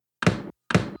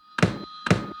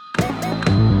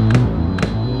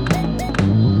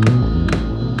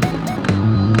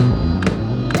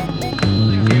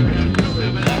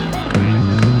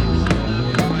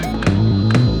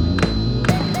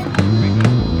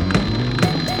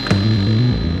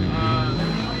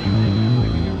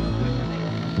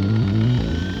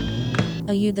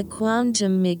Are you the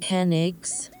quantum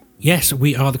mechanics? Yes,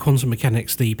 we are the Quantum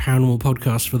Mechanics, the paranormal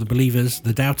podcast for the believers,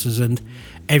 the doubters, and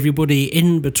everybody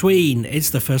in between.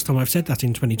 It's the first time I've said that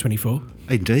in 2024.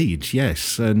 Indeed,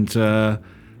 yes. And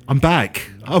I'm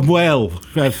back. I'm well.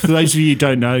 For those of you who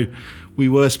don't know, we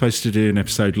were supposed to do an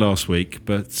episode last week,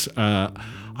 but I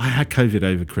had COVID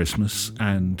over Christmas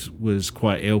and was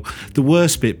quite ill. The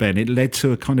worst bit, Ben, it led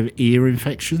to a kind of ear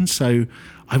infection, so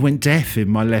I went deaf in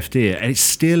my left ear, and it's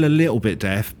still a little bit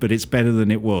deaf, but it's better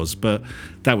than it was. But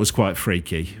that was quite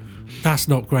freaky. That's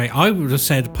not great. I would have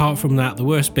said, apart from that, the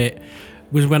worst bit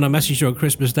was when I messaged you on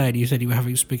Christmas Day and you said you were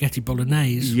having spaghetti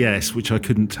bolognese. Yes, which I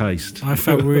couldn't taste. I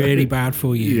felt really bad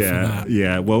for you for that.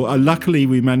 Yeah. Well, luckily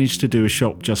we managed to do a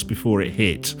shop just before it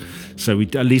hit, so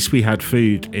at least we had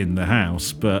food in the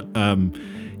house. But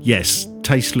yes,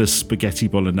 tasteless spaghetti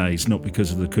bolognese, not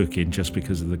because of the cooking, just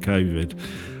because of the COVID.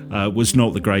 Was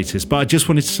not the greatest. But I just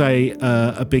wanted to say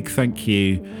a big thank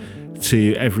you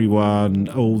to everyone,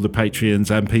 all the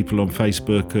Patreons and people on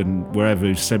Facebook and wherever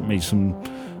who sent me some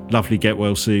lovely get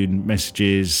well soon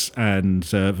messages and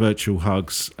virtual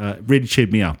hugs. Really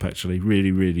cheered me up, actually.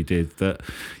 Really, really did. That,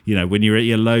 you know, when you're at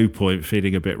your low point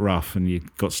feeling a bit rough and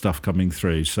you've got stuff coming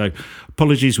through. So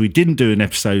apologies we didn't do an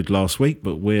episode last week,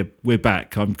 but we're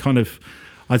back.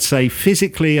 I'd say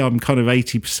physically I'm kind of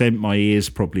 80%, my ears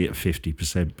probably at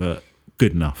 50%, but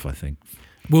good enough, I think.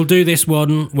 We'll do this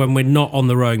one when we're not on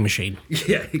the rowing machine.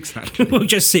 Yeah, exactly. We'll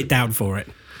just sit down for it.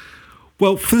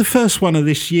 Well, for the first one of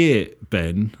this year,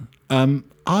 Ben,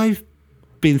 I've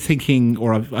been thinking,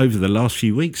 over the last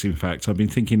few weeks, in fact, I've been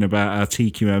thinking about our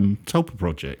TQM Tulpa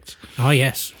project. Oh,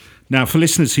 yes. Now, for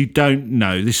listeners who don't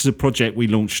know, this is a project we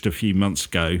launched a few months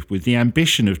ago with the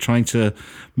ambition of trying to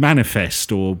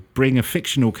manifest or bring a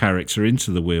fictional character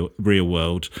into the real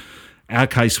world. In our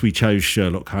case, we chose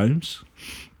Sherlock Holmes.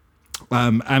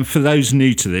 And for those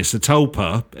new to this, a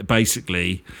tulpa,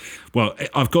 basically, well,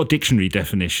 I've got a dictionary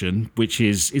definition, which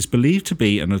is believed to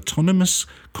be an autonomous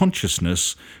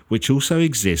consciousness which also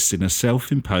exists in a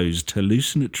self-imposed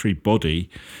hallucinatory body,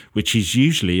 which is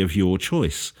usually of your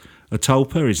choice. A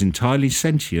tulpa is entirely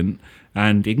sentient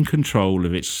and in control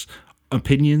of its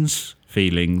opinions,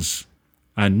 feelings,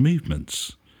 and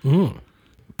movements.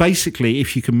 Basically,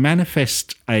 if you can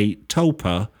manifest a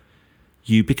tulpa,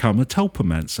 you become a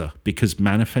tulpamancer, because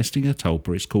manifesting a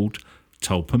tulpa is called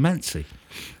tulpamancy.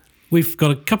 We've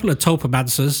got a couple of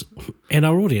Tulpamancers in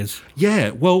our audience.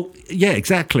 Yeah, well, yeah,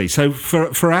 exactly. So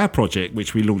for our project,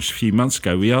 which we launched a few months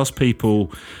ago, we asked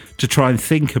people to try and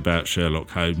think about Sherlock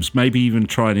Holmes, maybe even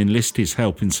try and enlist his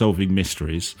help in solving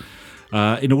mysteries,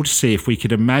 in order to see if we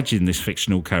could imagine this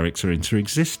fictional character into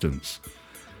existence.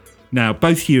 Now,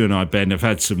 both you and I, Ben, have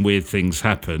had some weird things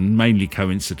happen, mainly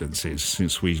coincidences,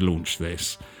 since we launched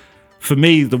this. For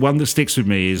me, the one that sticks with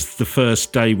me is the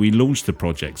first day we launched the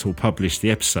project or published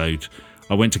the episode.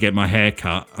 I went to get my hair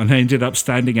cut and I ended up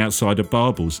standing outside a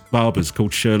barber's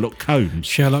called Sherlock Holmes.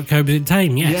 Sherlock Holmes in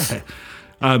Tame, yes. Yeah.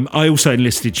 I also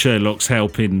enlisted Sherlock's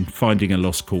help in finding a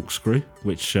lost corkscrew,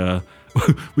 which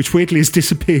weirdly has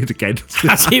disappeared again.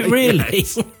 Has it really?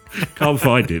 Can't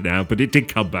find it now, but it did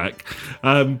come back.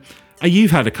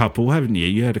 You've had a couple, haven't you?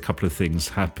 You had a couple of things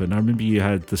happen. I remember you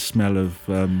had the smell of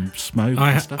smoke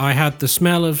and stuff. I had the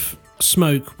smell of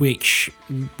smoke, which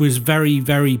was very,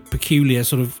 very peculiar,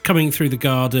 sort of coming through the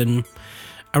garden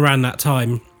around that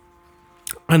time.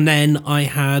 And then I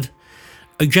had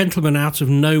a gentleman out of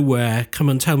nowhere come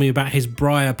and tell me about his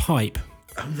briar pipe.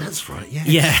 Oh, that's right, yes.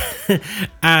 Yeah.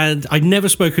 And I'd never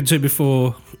spoken to him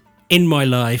before in my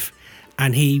life.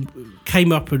 And he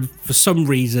came up and, for some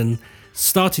reason,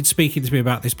 started speaking to me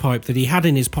about this pipe that he had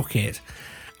in his pocket.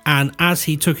 And as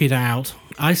he took it out,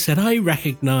 I said, I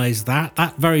recognise that.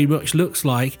 That very much looks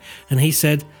like. And he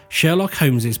said, Sherlock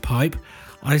Holmes's pipe.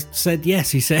 I said, yes,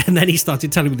 he said. And then he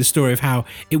started telling me the story of how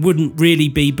it wouldn't really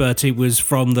be Bert, it was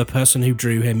from the person who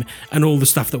drew him and all the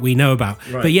stuff that we know about.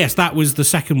 Right. But yes, that was the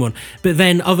second one. But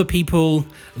then other people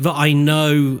that I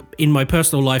know in my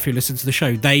personal life who listen to the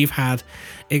show, they've had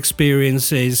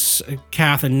experiences.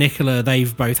 Kath and Nicola,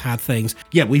 they've both had things.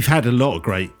 Yeah, we've had a lot of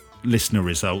great listener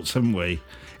results, haven't we?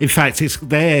 In fact, it's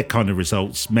their kind of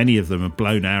results. Many of them have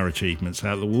blown our achievements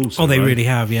out of the walls. Oh, they really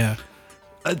have, yeah.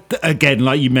 Again,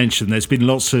 like you mentioned, there's been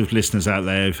lots of listeners out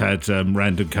there who've had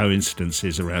random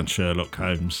coincidences around Sherlock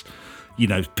Holmes. You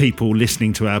know, people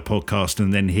listening to our podcast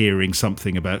and then hearing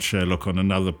something about Sherlock on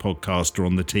another podcast or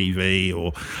on the TV,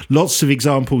 or lots of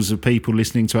examples of people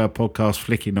listening to our podcast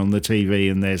flicking on the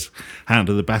TV and there's Hound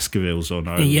of the Baskervilles on.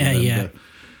 Yeah.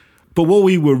 But what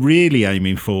we were really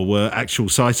aiming for were actual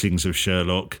sightings of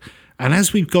Sherlock. And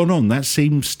as we've gone on, that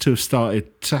seems to have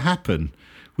started to happen.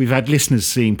 We've had listeners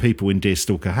seeing people in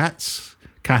deerstalker hats.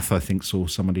 Kath, I think, saw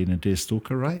somebody in a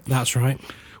deerstalker, right? That's right.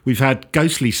 We've had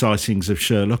ghostly sightings of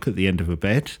Sherlock at the end of a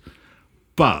bed,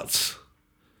 but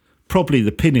probably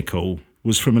the pinnacle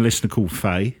was from a listener called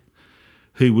Faye,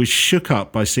 who was shook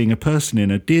up by seeing a person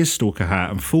in a deerstalker hat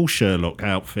and full Sherlock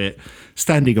outfit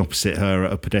standing opposite her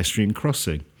at a pedestrian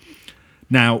crossing.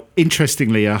 Now,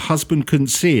 interestingly, her husband couldn't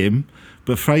see him,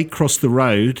 but Faye crossed the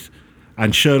road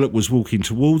and Sherlock was walking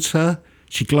towards her.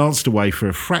 She glanced away for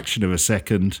a fraction of a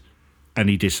second and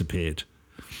he disappeared.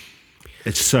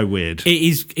 It's so weird. It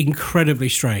is incredibly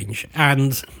strange.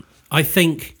 And I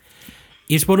think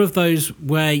it's one of those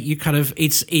where you kind of,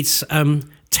 it's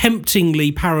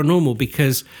temptingly paranormal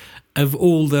because of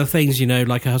all the things,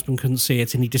 like her husband couldn't see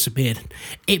it and he disappeared.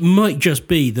 It might just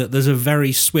be that there's a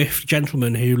very swift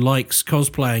gentleman who likes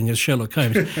cosplaying as Sherlock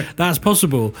Holmes. That's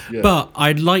possible. Yeah. But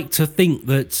I'd like to think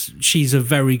that she's a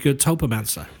very good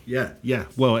Tulpamancers. Yeah.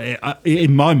 Well,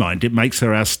 in my mind, it makes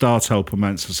her our star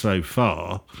Tulpamancers so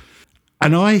far.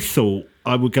 And I thought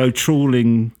I would go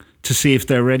trawling to see if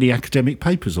there are any academic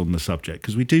papers on the subject,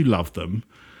 because we do love them.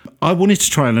 I wanted to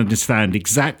try and understand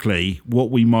exactly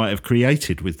what we might have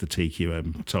created with the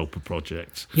TQM Tulpa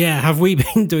project. Yeah, have we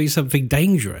been doing something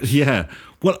dangerous? Yeah.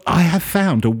 Well, I have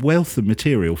found a wealth of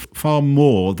material, far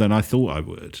more than I thought I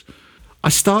would. I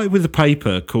started with a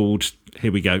paper called,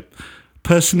 here we go,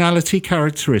 Personality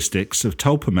Characteristics of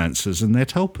Tulpamancers and Their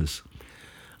Tulpas.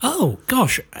 Oh,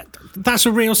 gosh, that's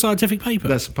a real scientific paper.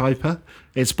 That's a paper.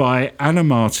 It's by Anna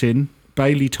Martin,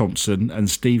 Bailey Thompson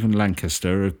and Stephen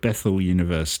Lancaster of Bethel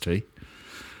University.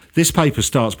 This paper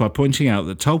starts by pointing out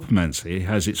that Tulpamancy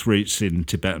has its roots in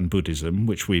Tibetan Buddhism,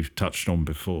 which we've touched on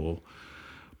before.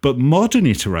 But modern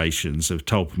iterations of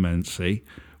Tulpamancy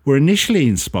were initially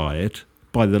inspired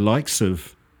by the likes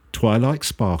of Twilight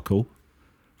Sparkle,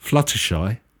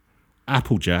 Fluttershy,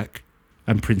 Applejack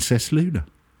and Princess Luna.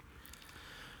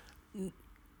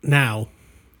 Now,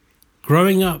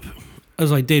 growing up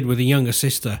as I did with a younger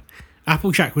sister,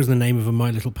 Applejack was the name of a My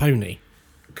Little Pony.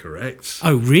 Correct.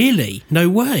 Oh, really? No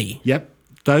way. Yep.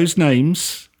 Those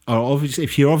names are obviously,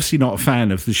 if you're obviously not a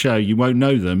fan of the show, you won't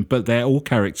know them, but they're all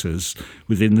characters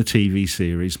within the TV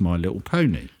series My Little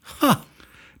Pony. Huh.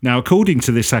 Now, according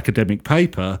to this academic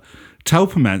paper,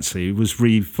 Tulpamancy was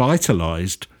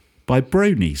revitalised by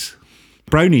bronies.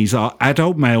 Bronies are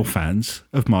adult male fans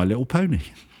of My Little Pony.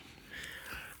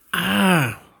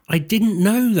 Ah, I didn't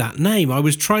know that name. I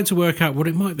was trying to work out what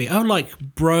it might be. Oh, like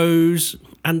bros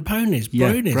and ponies.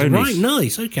 Bronies. Bronies. Right,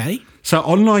 nice, okay. So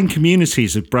online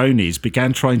communities of bronies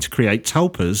began trying to create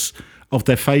tulpas of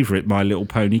their favourite My Little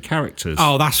Pony characters.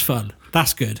 Oh, that's fun.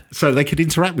 That's good. So they could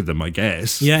interact with them, I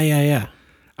guess. Yeah.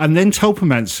 And then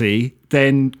Tulpamancy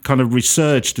then kind of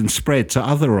resurged and spread to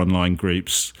other online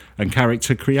groups and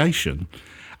character creation.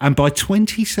 And by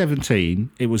 2017,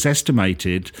 it was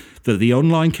estimated that the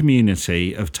online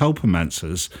community of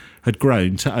Tulpamancers had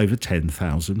grown to over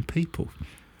 10,000 people.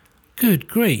 Good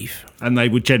grief. And they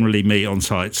would generally meet on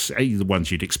sites, the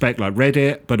ones you'd expect, like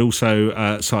Reddit, but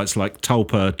also sites like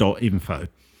tulpa.info.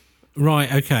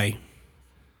 Right, okay.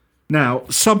 Now,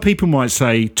 some people might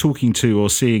say talking to or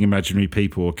seeing imaginary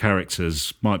people or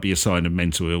characters might be a sign of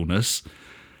mental illness.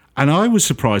 And I was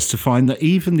surprised to find that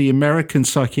even the American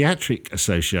Psychiatric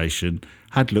Association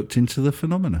had looked into the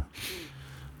phenomena.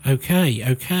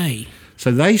 Okay.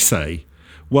 So they say,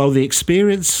 while the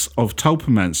experience of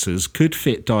Tulpamancers could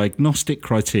fit diagnostic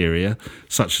criteria,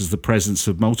 such as the presence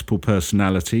of multiple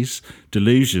personalities,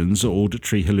 delusions, or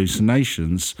auditory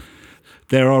hallucinations,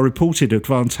 there are reported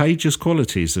advantageous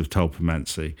qualities of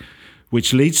Tulpamancy,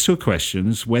 which leads to a question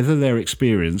as whether their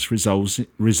experience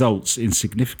results in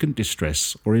significant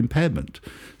distress or impairment.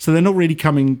 So they're not really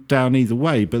coming down either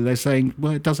way, but they're saying,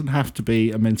 well, it doesn't have to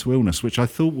be a mental illness, which I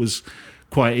thought was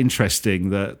quite interesting,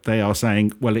 that they are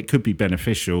saying, well, it could be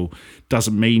beneficial,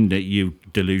 doesn't mean that you're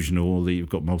delusional or that you've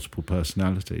got multiple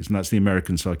personalities. And that's the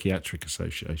American Psychiatric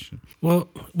Association. Well,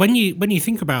 when you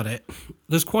think about it,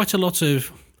 there's quite a lot of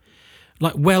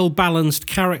like well-balanced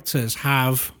characters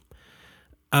have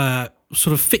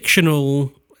sort of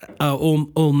fictional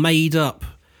or made-up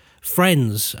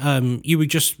friends. You were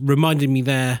just reminding me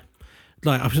there,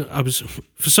 like I was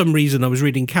for some reason I was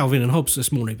reading Calvin and Hobbes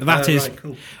this morning, but that is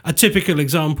cool. A typical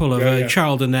example of a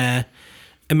child and their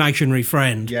imaginary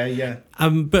friend. Yeah.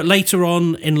 But later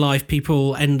on in life,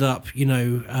 people end up,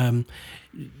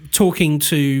 talking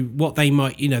to what they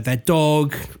might, their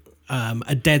dog,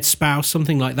 a dead spouse,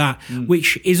 something like that,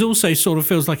 which is also sort of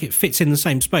feels like it fits in the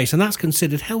same space, and that's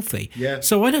considered healthy. Yeah.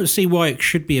 So I don't see why it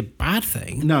should be a bad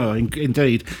thing. No,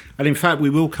 indeed. And in fact, we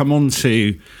will come on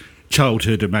to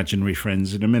childhood imaginary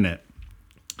friends in a minute.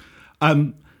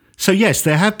 So yes,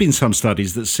 there have been some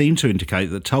studies that seem to indicate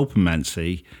that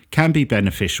tulpamancy can be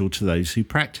beneficial to those who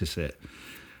practice it.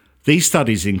 These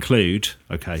studies include,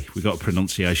 okay, we've got a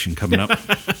pronunciation coming up.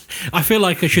 I feel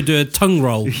like I should do a tongue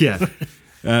roll. Yeah.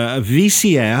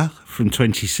 VCR from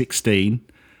 2016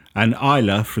 and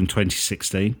Isla from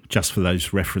 2016, just for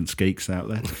those reference geeks out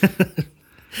there.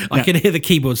 I can hear the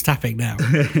keyboards tapping now.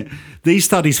 These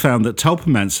studies found that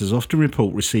tulpamancers often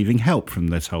report receiving help from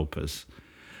their tulpas.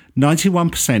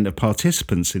 91% of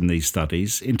participants in these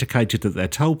studies indicated that their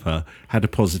tulpa had a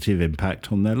positive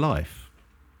impact on their life.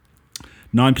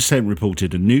 9%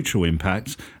 reported a neutral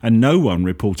impact, and no one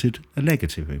reported a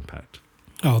negative impact.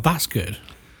 Oh, that's good.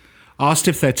 Asked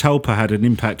if their tulpa had an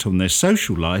impact on their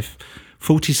social life,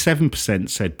 47%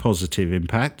 said positive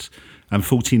impact, and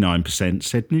 49%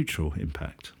 said neutral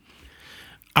impact.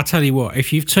 I tell you what,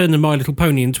 if you've turned the My Little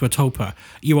Pony into a tulpa,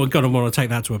 you are going to want to take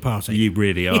that to a party. You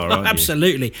really are, aren't you?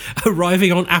 Absolutely.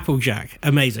 Arriving on Applejack.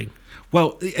 Amazing.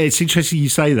 Well, it's interesting you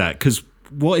say that, because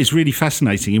what is really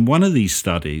fascinating, in one of these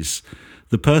studies,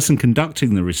 the person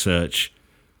conducting the research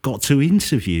got to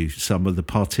interview some of the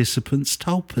participants'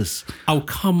 tulpas. Oh,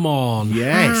 come on.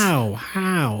 Yes.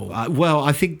 How? Well,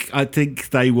 I think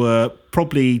they were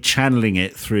probably channeling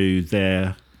it through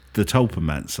the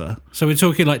Tulpamancer. So we're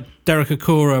talking like Derek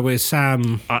Acora with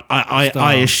Sam.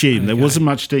 I assume there wasn't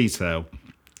much detail.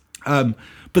 But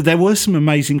there were some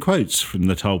amazing quotes from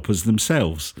the tulpas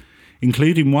themselves,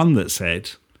 including one that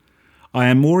said, "I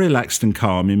am more relaxed and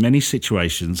calm in many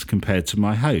situations compared to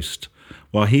my host.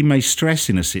 While he may stress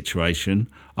in a situation,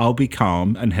 I'll be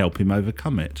calm and help him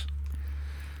overcome it."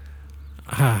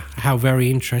 How very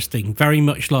interesting. Very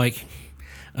much like,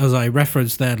 as I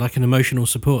referenced there, like an emotional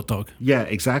support dog. Yeah,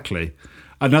 exactly.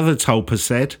 Another tulpa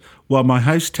said, "While my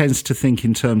host tends to think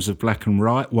in terms of black and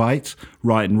white,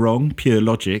 right and wrong, pure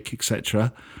logic,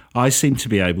 etc., I seem to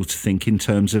be able to think in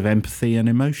terms of empathy and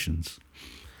emotions."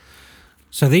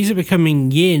 So these are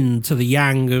becoming yin to the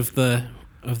yang of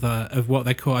what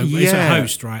they call it's a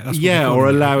host, right? That's what or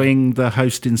allowing the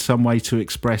host in some way to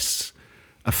express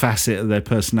a facet of their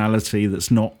personality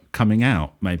that's not coming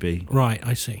out, maybe. Right,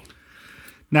 I see.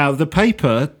 Now, the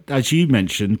paper, as you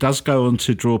mentioned, does go on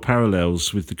to draw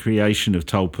parallels with the creation of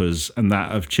tulpas and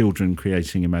that of children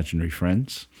creating imaginary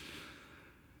friends.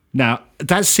 Now,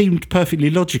 that seemed perfectly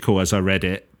logical as I read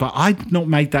it, but I'd not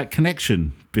made that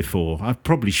connection before. I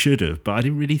probably should have, but I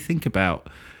didn't really think about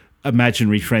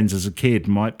imaginary friends as a kid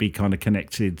might be kind of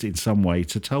connected in some way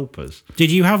to tulpas. Did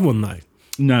you have one, though?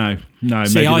 No,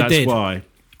 See, maybe I that's did. why.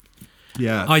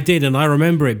 Yeah. I did, and I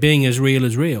remember it being as real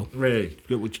as real. Really?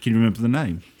 Can you remember the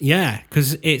name? Yeah,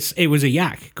 because it was a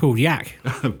yak called Yak.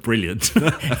 Brilliant.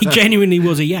 He genuinely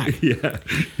was a yak. Yeah,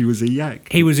 he was a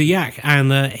yak. He was a yak,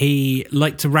 and he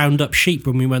liked to round up sheep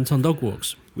when we went on dog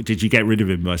walks. Did you get rid of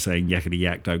him by saying yakety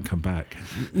yak, don't come back?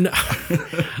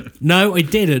 No, I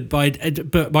didn't. But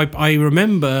I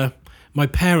remember my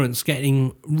parents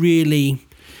getting really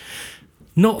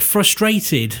not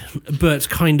frustrated, but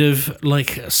kind of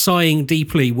like sighing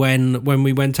deeply when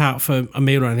we went out for a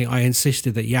meal or anything. I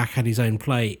insisted that Yak had his own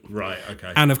plate. Right,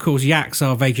 okay. And of course, yaks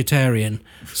are vegetarian,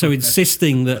 so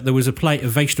insisting that there was a plate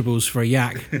of vegetables for a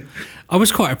yak. I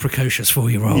was quite a precocious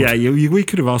 4-year-old. Yeah, we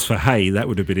could have asked for hay. That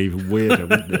would have been even weirder,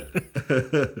 wouldn't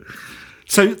it?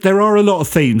 So there are a lot of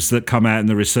themes that come out in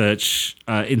the research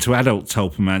into adult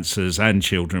tulpamancers and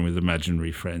children with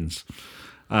imaginary friends.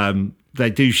 They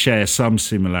do share some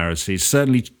similarities.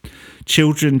 Certainly,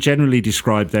 children generally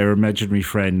describe their imaginary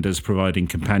friend as providing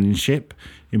companionship,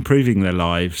 improving their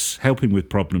lives, helping with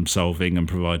problem solving and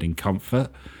providing comfort.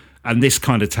 And this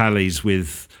kind of tallies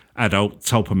with adult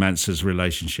tulpamancers'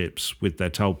 relationships with their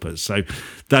tulpas. So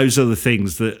those are the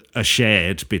things that are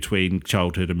shared between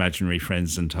childhood imaginary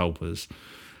friends and tulpas.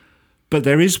 But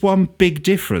there is one big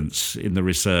difference in the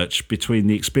research between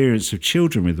the experience of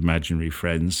children with imaginary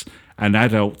friends and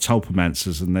adult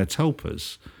tulpamancers and their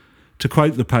tulpas. To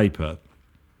quote the paper,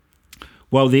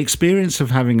 while the experience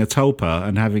of having a tulpa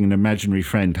and having an imaginary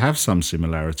friend have some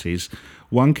similarities,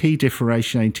 one key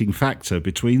differentiating factor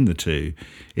between the two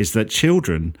is that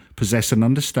children possess an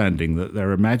understanding that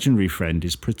their imaginary friend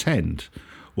is pretend,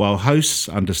 while hosts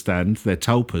understand their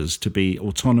tulpas to be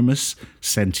autonomous,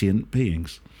 sentient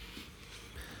beings.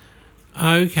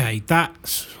 Okay, that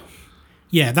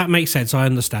makes sense. I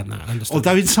understand that.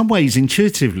 Although in some ways,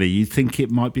 intuitively, you'd think it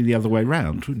might be the other way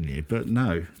around, wouldn't you? But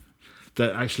no.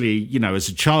 That actually, as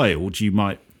a child, you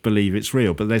might believe it's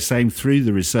real. But they're saying through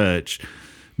the research,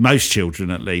 most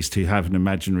children, at least, who have an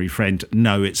imaginary friend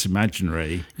know it's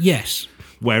imaginary. Yes.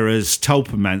 Whereas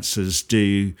tulpamancers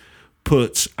do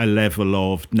put a level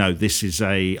of, no,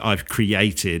 I've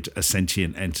created a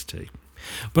sentient entity.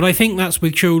 But I think that's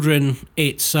with children.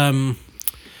 It's an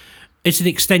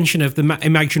extension of the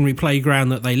imaginary playground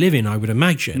that they live in, I would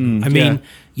imagine. I mean,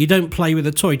 you don't play with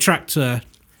a toy tractor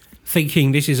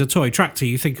thinking this is a toy tractor.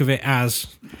 You think of it as,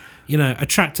 a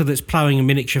tractor that's ploughing a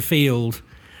miniature field,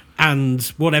 and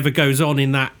whatever goes on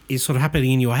in that is sort of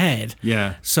happening in your head.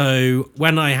 Yeah. So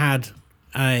when I had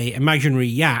a imaginary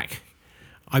yak,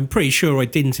 I'm pretty sure I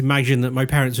didn't imagine that my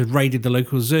parents had raided the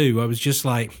local zoo. I was just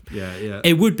like,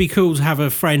 it would be cool to have a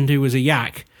friend who was a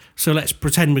yak. So let's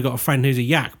pretend we got a friend who's a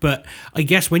yak. But I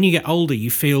guess when you get older, you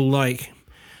feel like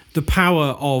the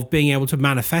power of being able to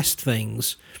manifest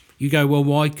things. You go, well,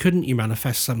 why couldn't you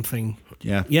manifest something?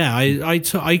 Yeah. Yeah,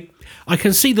 I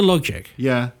can see the logic.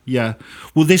 Yeah.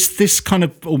 Well, this kind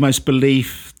of almost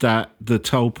belief that the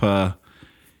tulpa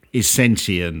is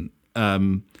sentient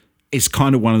is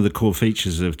kind of one of the core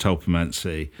features of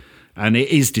tulpamancy. And it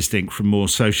is distinct from more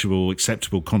sociable,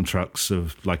 acceptable constructs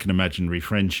of like an imaginary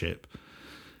friendship.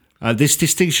 This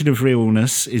distinction of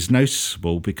realness is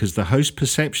noticeable because the host's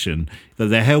perception that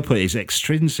their helper is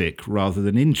extrinsic rather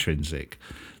than intrinsic.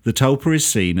 The tulpa is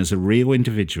seen as a real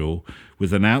individual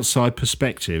with an outside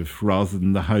perspective rather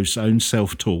than the host's own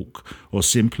self-talk or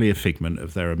simply a figment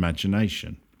of their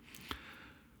imagination.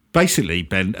 Basically,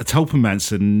 Ben, a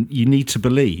tulpamancer, you need to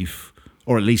believe,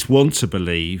 or at least want to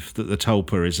believe, that the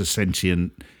tulpa is a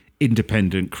sentient,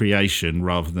 independent creation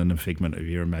rather than a figment of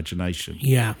your imagination.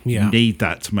 Yeah. You need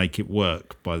that to make it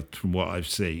work, from what I've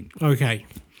seen. Okay.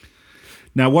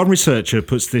 Now, one researcher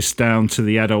puts this down to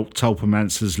the adult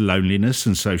tulpamancer's loneliness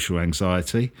and social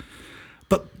anxiety,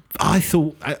 but I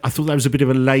thought that was a bit of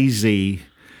a lazy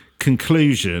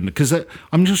conclusion because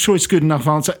I'm not sure it's a good enough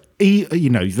answer.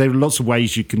 There are lots of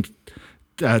ways you can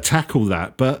tackle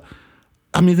that, but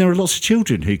I mean, there are lots of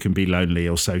children who can be lonely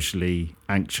or socially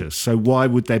anxious. So why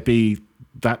would there be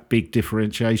that big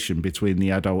differentiation between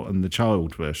the adult and the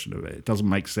child version of it? It doesn't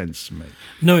make sense to me.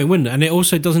 No, it wouldn't. And it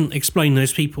also doesn't explain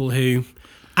those people who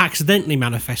accidentally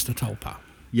manifest a tulpa.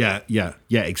 Yeah,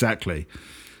 exactly.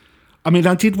 I mean,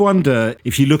 I did wonder,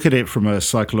 if you look at it from a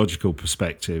psychological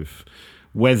perspective,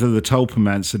 whether the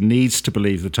tulpamancer needs to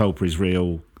believe the tulpa is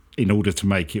real in order to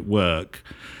make it work.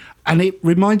 And it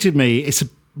reminded me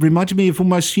of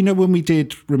almost, when we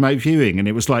did remote viewing and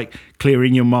it was like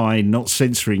clearing your mind, not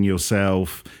censoring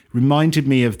yourself. Reminded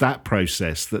me of that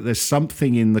process, that there's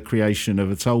something in the creation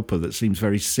of a tulpa that seems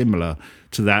very similar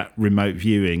to that remote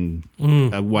viewing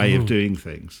way of doing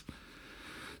things.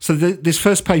 So this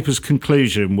first paper's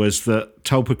conclusion was that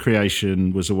tulpa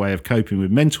creation was a way of coping with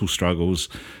mental struggles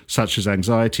such as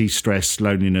anxiety, stress,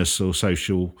 loneliness, or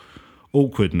social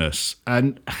awkwardness.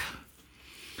 And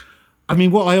I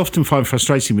mean, what I often find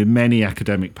frustrating with many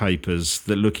academic papers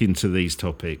that look into these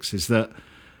topics is that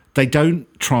they don't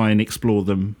try and explore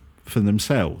them for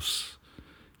themselves.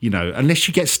 Unless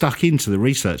you get stuck into the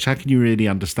research, how can you really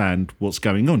understand what's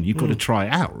going on? You've got to try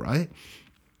it out, right?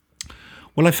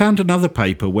 Well, I found another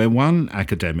paper where one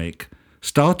academic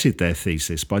started their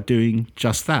thesis by doing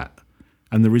just that,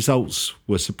 and the results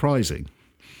were surprising.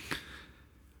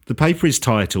 The paper is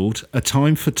titled "A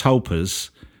Time for Tulpas,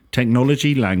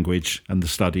 Technology, Language and the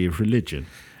Study of Religion."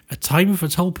 A Time for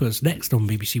Tulpas, next on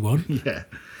BBC One. Yeah.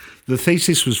 The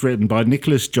thesis was written by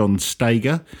Nicholas John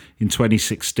Stager in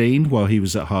 2016 while he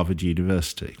was at Harvard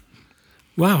University.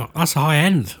 Wow, that's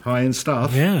high-end. High-end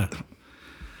stuff. Yeah.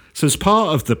 So as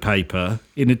part of the paper,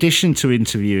 in addition to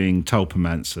interviewing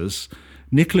tulpamancers,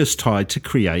 Nicholas tried to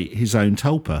create his own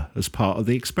tulpa as part of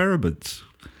the experiments.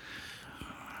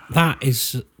 That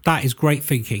is great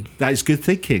thinking. That is good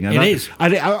thinking. And it is.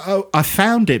 I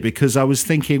found it because I was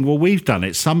thinking, well, we've done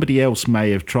it. Somebody else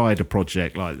may have tried a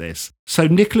project like this. So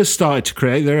Nicholas started to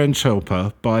create their own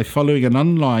tulpa by following an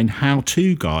online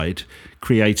how-to guide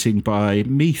created by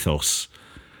Mythos.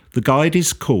 The guide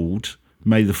is called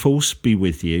 "May the Force Be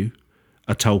With You,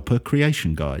 a Tulpa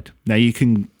Creation Guide." Now, you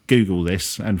can Google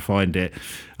this and find it.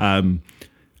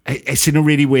 It's in a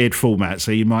really weird format,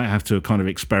 so you might have to kind of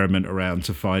experiment around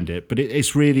to find it. But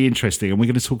it's really interesting, and we're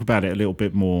going to talk about it a little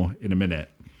bit more in a minute.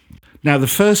 Now, the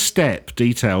first step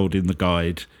detailed in the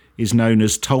guide is known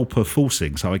as tulpa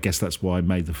forcing. So I guess that's why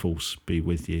 "May the Force Be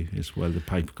With You" is where the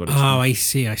paper got its name. Oh, I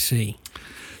see.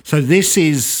 So this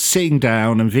is sitting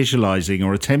down and visualising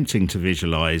or attempting to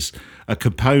visualise a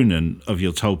component of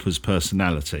your tulpa's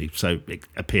personality, so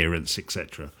appearance,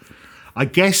 etc. I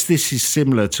guess this is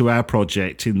similar to our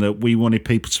project in that we wanted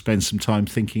people to spend some time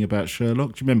thinking about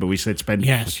Sherlock. Do you remember we said spend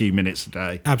a few minutes a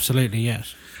day? Absolutely,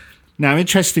 yes. Now,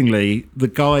 interestingly, the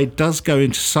guide does go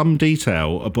into some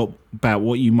detail about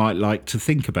what you might like to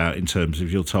think about in terms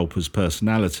of your tulpa's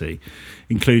personality,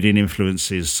 including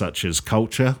influences such as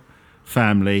culture,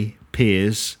 family,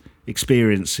 peers,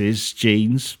 experiences,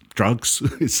 genes, drugs,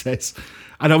 it says.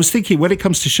 And I was thinking, when it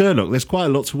comes to Sherlock, there's quite a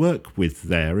lot to work with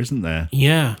there, isn't there?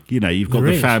 Yeah. You've got there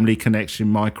the is. family connection,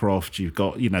 Mycroft, you've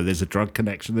got, there's a drug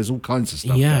connection, there's all kinds of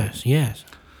stuff Yes, yes.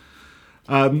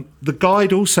 there. The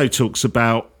guide also talks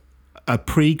about a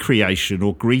pre-creation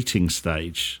or greeting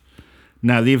stage.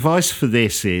 Now, the advice for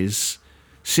this is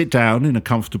sit down in a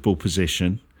comfortable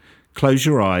position, close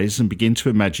your eyes and begin to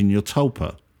imagine your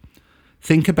tulpa.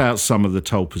 Think about some of the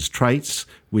tulpa's traits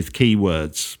with key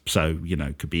words. So,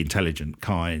 it could be intelligent,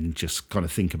 kind, just kind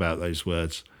of think about those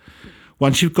words.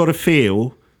 Once you've got a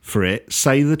feel for it,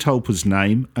 say the tulpa's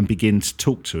name and begin to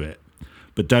talk to it.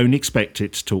 But don't expect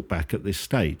it to talk back at this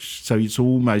stage. So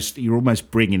you're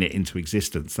almost bringing it into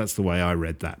existence. That's the way I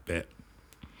read that bit.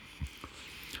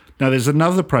 Now, there's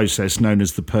another process known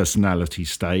as the personality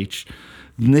stage.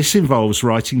 And this involves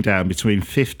writing down between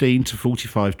 15 to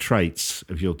 45 traits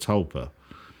of your tulpa.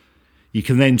 You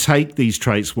can then take these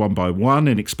traits one by one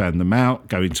and expand them out,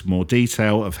 go into more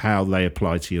detail of how they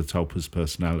apply to your tulpa's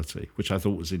personality, which I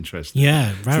thought was interesting.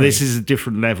 Yeah, very. So this is a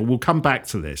different level. We'll come back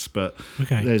to this, but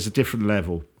Okay. There's a different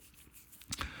level.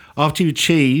 After you've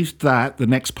achieved that, the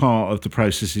next part of the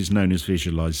process is known as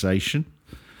visualization.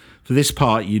 For this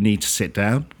part, you need to sit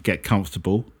down, get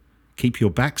comfortable, keep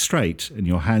your back straight and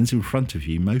your hands in front of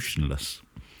you motionless.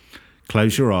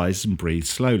 Close your eyes and breathe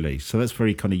slowly. So that's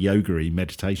very kind of yoga-y,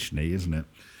 meditation-y, isn't it?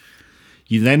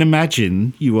 You then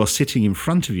imagine you are sitting in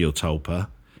front of your tulpa.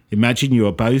 Imagine you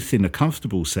are both in a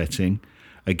comfortable setting.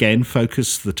 Again,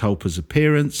 focus the tulpa's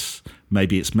appearance,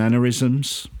 maybe its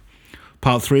mannerisms.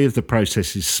 Part 3 of the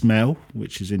process is smell,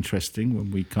 which is interesting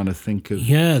when we kind of think of...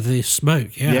 Yeah, the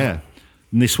smoke, yeah.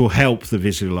 And this will help the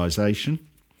visualization.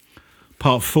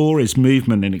 Part 4 is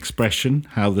movement and expression,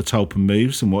 how the tulpa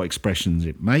moves and what expressions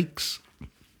it makes.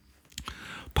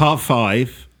 Part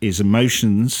 5 is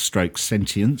emotions stroke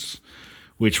sentience,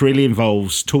 which really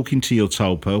involves talking to your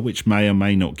tulpa, which may or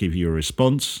may not give you a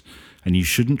response, and you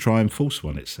shouldn't try and force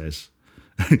one, it says.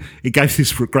 It gave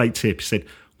this for a great tip. It said,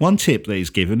 one tip that is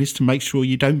given is to make sure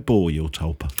you don't bore your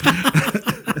tulpa.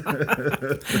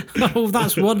 Oh,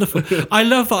 that's wonderful. I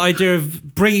love that idea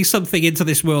of bringing something into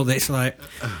this world that's like,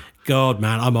 God,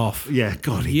 man, I'm off. Yeah,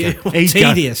 God,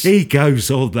 Tedious. He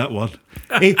goes on that one.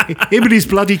 Him and his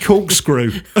bloody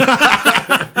corkscrew.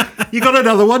 You got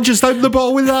another one? Just open the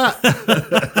bottle with that.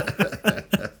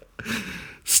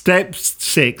 Step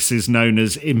 6 is known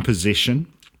as imposition.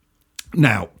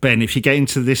 Now, Ben, if you get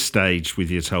into this stage with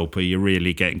your tulpa, you're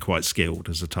really getting quite skilled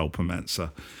as a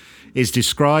tulpamancer. It's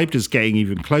described as getting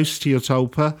even closer to your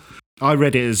tulpa. I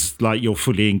read it as like you're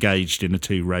fully engaged in a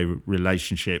two-way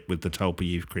relationship with the tulpa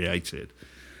you've created.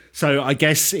 So I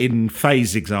guess in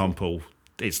Faye's example,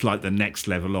 it's like the next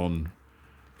level on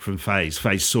from Faye's.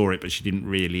 Faye saw it, but she didn't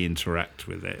really interact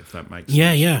with it, if that makes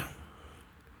sense. Yeah.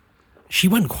 She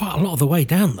went quite a lot of the way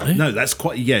down, though. No, that's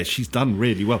quite... Yeah, she's done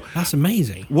really well. That's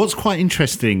amazing. What's quite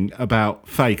interesting about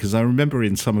Faye, because I remember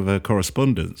in some of her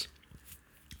correspondence,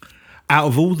 out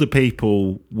of all the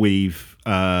people we've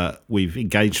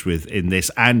engaged with in this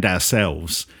and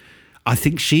ourselves, I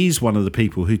think she's one of the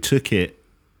people who took it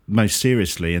most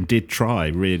seriously and did try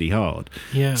really hard.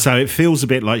 Yeah. So it feels a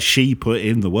bit like she put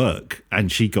in the work and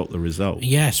she got the result.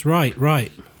 Yes,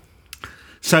 right.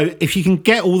 So if you can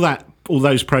get all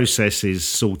those processes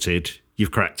sorted,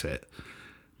 you've cracked it.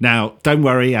 Now, don't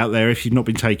worry out there if you've not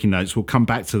been taking notes. We'll come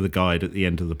back to the guide at the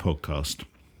end of the podcast.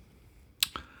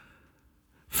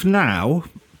 For now,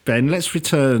 Ben, let's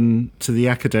return to the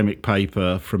academic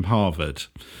paper from Harvard.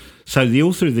 So the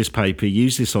author of this paper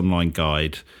used this online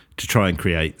guide to try and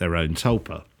create their own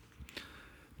tulpa.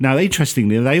 Now,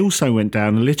 interestingly, they also went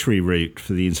down a literary route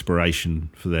for the inspiration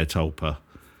for their tulpa.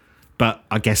 But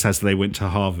I guess as they went to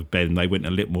Harvard, Ben, they went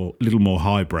a little more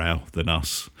highbrow than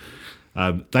us.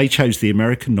 They chose the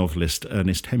American novelist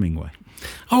Ernest Hemingway.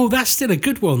 Oh, that's still a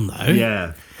good one, though.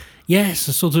 Yeah. Yes,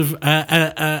 a sort of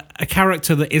a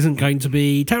character that isn't going to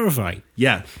be terrifying.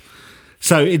 Yeah.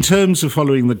 So in terms of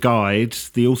following the guide,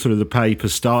 the author of the paper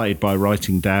started by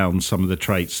writing down some of the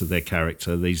traits of their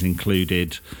character. These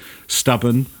included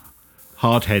stubborn,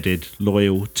 hard-headed,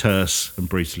 loyal, terse, and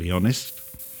brutally honest.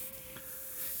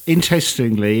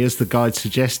 Interestingly, as the guide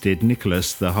suggested,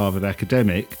 Nicholas, the Harvard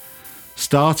academic,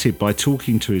 started by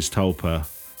talking to his tulpa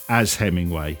as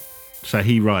Hemingway. So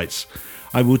he writes,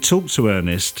 I would talk to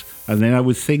Ernest and then I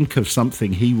would think of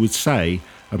something he would say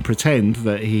and pretend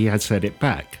that he had said it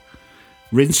back.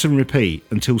 Rinse and repeat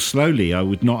until slowly I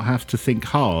would not have to think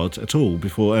hard at all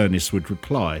before Ernest would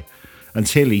reply,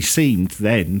 until he seemed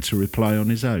then to reply on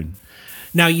his own.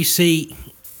 Now, you see,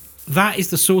 that is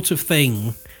the sort of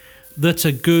thing that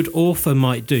a good author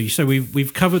might do. So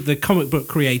we've covered the comic book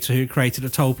creator who created a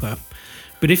tulpa,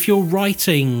 but if you're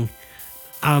writing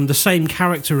the same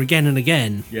character again and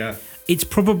again, it's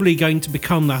probably going to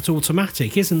become that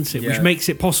automatic, isn't it? Which makes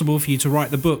it possible for you to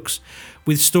write the books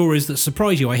with stories that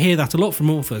surprise you. I hear that a lot from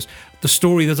authors. The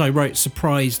story that I wrote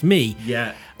surprised me.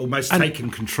 Yeah, almost taking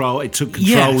control. It took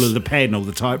control of the pen or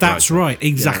the typewriter. That's right,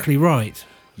 exactly right.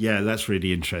 Yeah, that's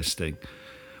really interesting.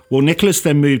 Well, Nicholas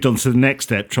then moved on to the next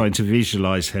step, trying to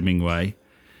visualise Hemingway.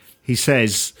 He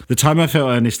says, the time I felt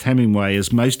Ernest Hemingway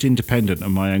as most independent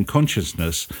of my own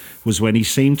consciousness was when he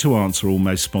seemed to answer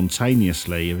almost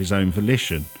spontaneously of his own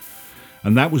volition.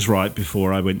 And that was right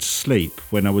before I went to sleep,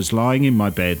 when I was lying in my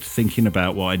bed thinking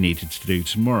about what I needed to do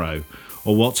tomorrow,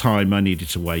 or what time I needed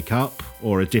to wake up,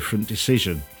 or a different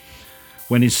decision.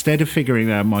 When instead of figuring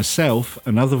it out myself,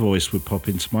 another voice would pop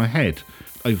into my head,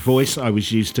 a voice I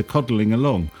was used to coddling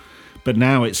along, but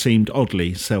now it seemed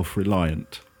oddly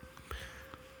self-reliant.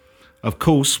 Of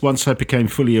course, once I became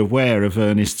fully aware of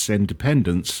Ernest's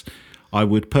independence, I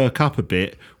would perk up a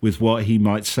bit with what he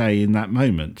might say in that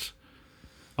moment.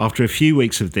 After a few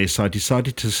weeks of this, I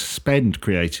decided to suspend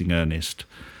creating Ernest.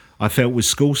 I felt with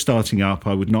school starting up,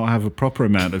 I would not have a proper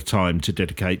amount of time to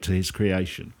dedicate to his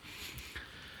creation.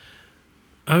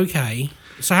 Okay.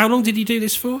 So how long did you do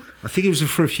this for? I think it was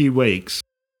for a few weeks.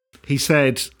 He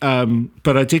said,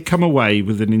 but I did come away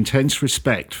with an intense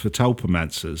respect for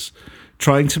Tulpamancers.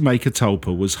 Trying to make a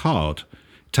tulpa was hard.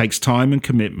 It takes time and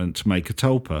commitment to make a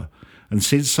tulpa. And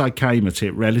since I came at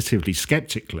it relatively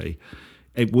sceptically,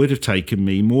 it would have taken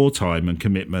me more time and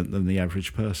commitment than the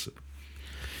average person.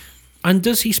 And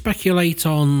does he speculate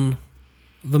on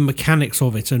the mechanics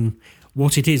of it and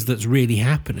what it is that's really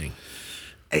happening?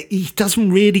 He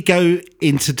doesn't really go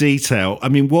into detail. I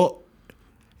mean,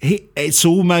 it's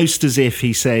almost as if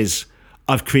he says,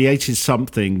 I've created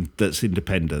something that's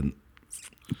independent,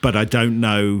 but I don't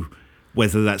know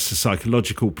whether that's a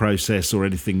psychological process or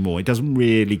anything more. He doesn't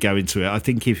really go into it. I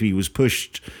think if he was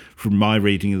pushed from my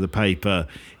reading of the paper,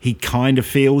 he kind of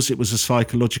feels it was a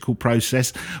psychological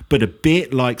process, but a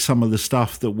bit like some of the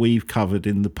stuff that we've covered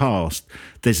in the past,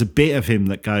 there's a bit of him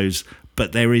that goes,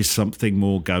 but there is something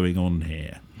more going on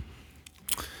here,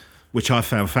 which I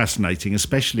found fascinating,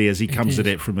 especially as he comes at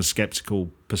it from a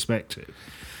sceptical perspective.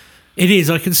 It is.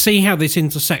 I can see how this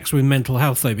intersects with mental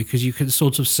health, though, because you can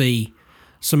sort of see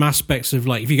some aspects of,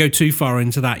 like, if you go too far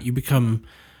into that, you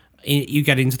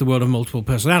get into the world of multiple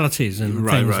personalities and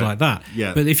things like that.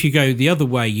 Yeah. But if you go the other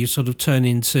way, you sort of turn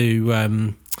into,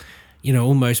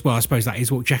 almost, well, I suppose that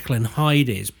is what Jekyll and Hyde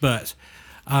is. But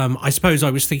I suppose I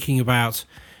was thinking about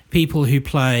people who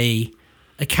play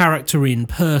a character in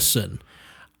person.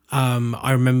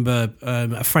 I remember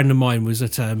a friend of mine was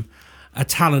at a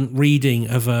talent reading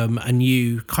of a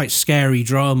new, quite scary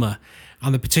drama,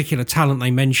 and the particular talent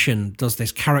they mentioned does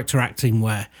this character acting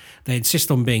where they insist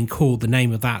on being called the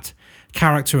name of that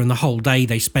character, and the whole day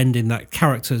they spend in that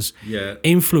character's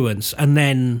influence, and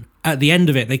then at the end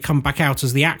of it they come back out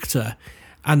as the actor,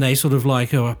 and they sort of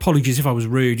like, oh, apologies if I was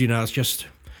rude, it's just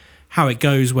how it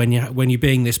goes when you're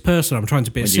being this person. I'm trying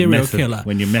to be a serial killer.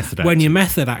 When you're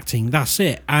method acting, that's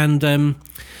it. And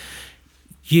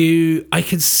I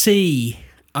could see,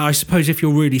 I suppose if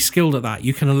you're really skilled at that,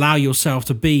 you can allow yourself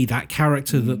to be that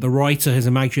character that the writer has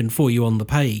imagined for you on the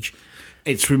page.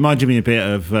 It's reminded me a bit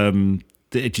of,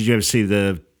 did you ever see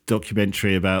the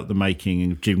documentary about the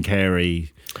making of Jim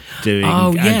Carrey doing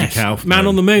Andy Kaufman? Man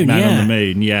on the Moon, on the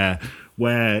Moon, yeah.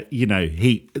 Where,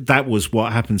 that was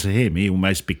what happened to him. He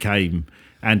almost became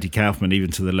Andy Kaufman,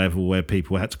 even to the level where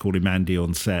people had to call him Andy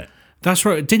on set. That's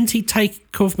right. Didn't he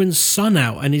take Kaufman's son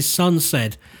out, and his son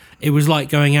said it was like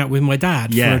going out with my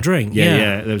dad for a drink?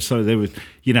 Yeah. So there was,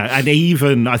 and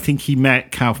even I think he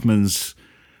met Kaufman's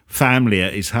family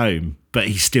at his home, but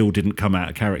he still didn't come out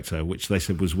of character, which they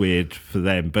said was weird for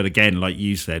them. But again, like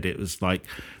you said, it was like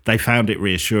they found it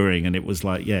reassuring, and it was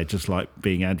like, just like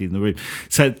being Andy in the room.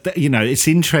 So, it's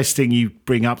interesting you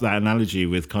bring up that analogy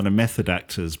with kind of method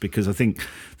actors, because I think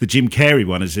the Jim Carrey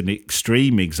one is an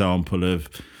extreme example of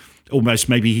almost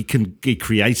maybe he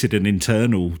created an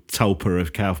internal tulpa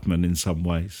of Kaufman in some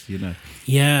ways,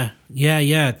 Yeah.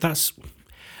 That's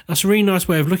a really nice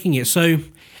way of looking at it. So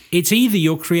it's either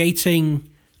you're creating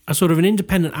a sort of an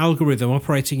independent algorithm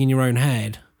operating in your own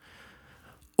head,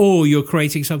 or you're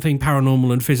creating something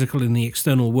paranormal and physical in the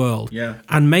external world. Yeah.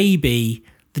 And maybe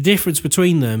the difference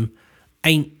between them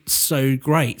ain't so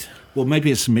great. Well,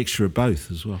 maybe it's a mixture of both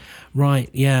as well. Right,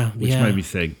 yeah. Which made me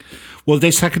think. Well,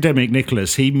 this academic,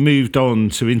 Nicholas, he moved on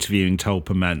to interviewing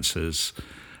Tulpamancers,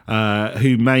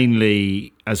 who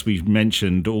mainly as we've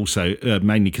mentioned, also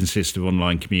mainly consist of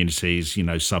online communities,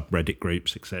 subreddit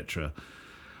groups, etc.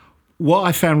 What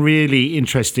I found really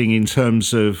interesting in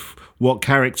terms of what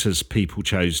characters people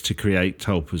chose to create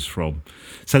tulpas from.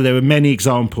 So there were many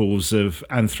examples of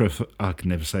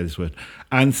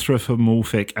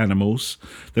anthropomorphic animals.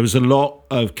 There was a lot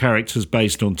of characters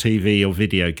based on TV or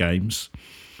video games,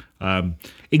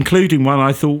 including one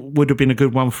I thought would have been a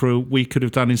good one we could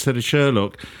have done instead of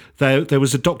Sherlock. There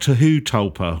was a Doctor Who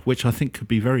tulpa, which I think could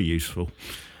be very useful.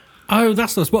 Oh,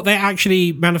 that's nice. What, they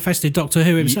actually manifested Doctor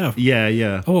Who himself?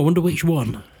 Yeah. Oh, I wonder which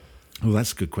one. Oh,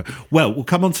 that's a good question. Well, we'll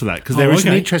come on to that because there is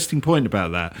an interesting point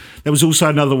about that. There was also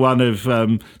another one of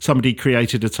somebody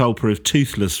created a tulpa of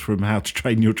Toothless from How to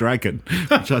Train Your Dragon,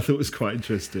 which I thought was quite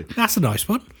interesting. That's a nice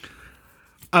one.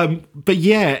 But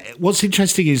yeah, what's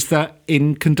interesting is that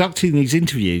in conducting these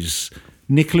interviews,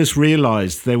 Nicholas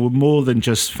realised there were more than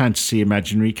just fantasy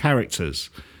imaginary characters.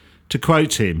 To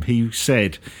quote him, he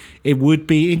said, "It would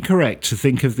be incorrect to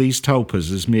think of these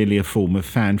tulpas as merely a form of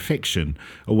fan fiction,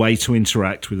 a way to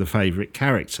interact with a favourite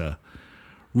character.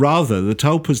 Rather, the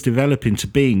tulpas develop into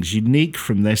beings unique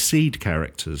from their seed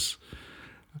characters.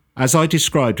 As I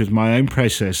described with my own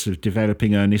process of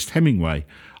developing Ernest Hemingway,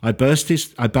 I based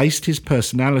his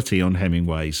personality on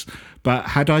Hemingway's, but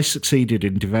had I succeeded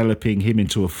in developing him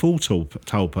into a full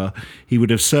tulpa, he would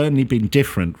have certainly been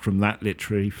different from that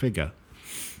literary figure."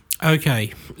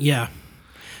 Okay, yeah.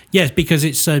 Yes, because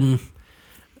it's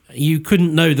you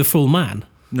couldn't know the full man.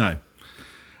 No.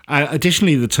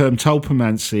 Additionally, the term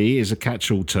tulpamancy is a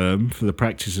catch-all term for the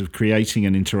practice of creating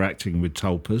and interacting with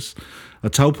tulpas. A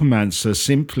tulpamancer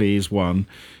simply is one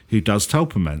who does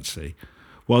tulpamancy.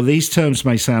 While these terms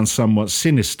may sound somewhat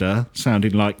sinister,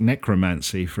 sounding like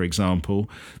necromancy, for example,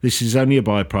 this is only a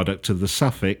byproduct of the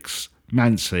suffix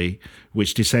mancy,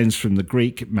 which descends from the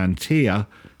Greek mantia,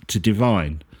 to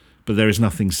divine, but there is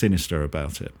nothing sinister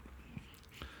about it.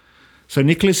 So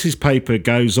Nicholas's paper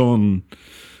goes on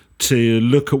to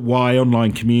look at why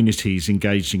online communities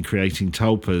engaged in creating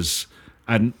tulpas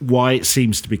and why it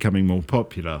seems to be becoming more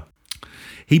popular.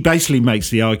 He basically makes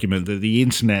the argument that the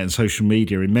internet and social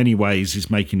media in many ways is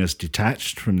making us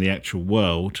detached from the actual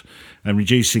world and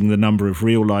reducing the number of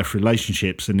real-life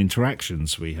relationships and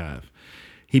interactions we have.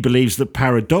 He believes that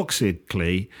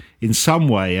paradoxically, in some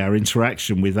way, our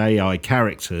interaction with AI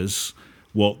characters,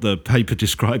 what the paper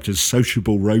described as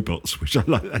sociable robots, which I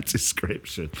like that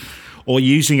description, or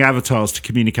using avatars to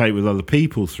communicate with other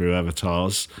people through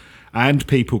avatars, and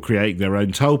people creating their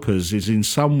own tulpas, is in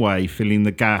some way filling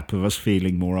the gap of us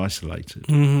feeling more isolated.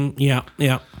 Mm-hmm.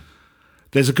 Yeah.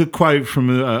 There's a good quote from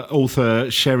author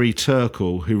Sherry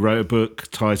Turkle, who wrote a book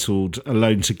titled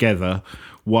Alone Together,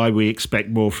 Why We Expect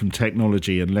More from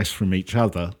Technology and Less from Each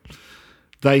Other.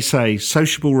 They say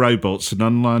sociable robots and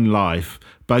online life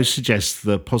both suggest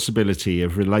the possibility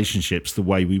of relationships the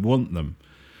way we want them.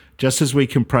 Just as we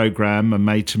can program a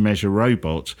made-to-measure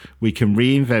robot, we can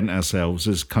reinvent ourselves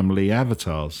as comely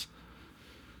avatars.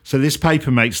 So this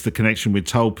paper makes the connection with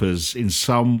tulpas in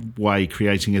some way.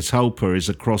 Creating a tulpa is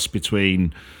a cross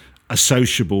between a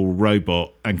sociable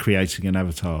robot and creating an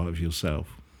avatar of yourself.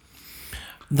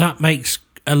 That makes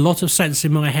a lot of sense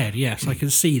in my head. Yes, I can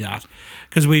see that,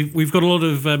 because we've got a lot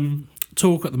of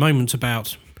talk at the moment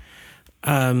about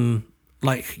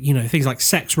things like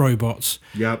sex robots.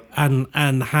 Yep.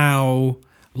 And how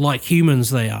like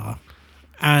humans they are,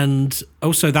 and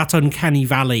also that uncanny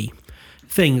valley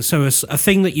thing. So a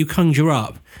thing that you conjure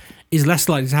up is less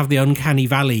likely to have the uncanny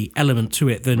valley element to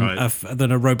it than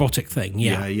a robotic thing.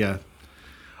 Yeah.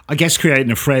 I guess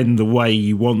creating a friend the way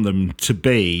you want them to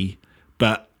be,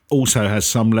 but also has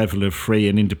some level of free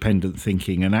and independent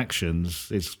thinking and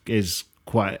actions is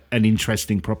quite an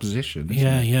interesting proposition.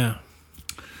 Yeah.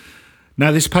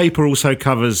 Now, this paper also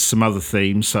covers some other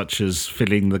themes, such as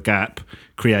filling the gap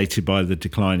created by the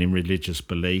decline in religious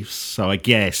beliefs. So I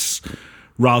guess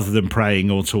rather than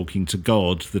praying or talking to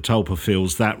God, the tulpa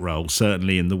fills that role,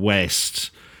 certainly in the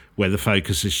West, where the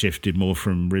focus has shifted more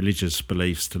from religious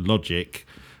beliefs to logic.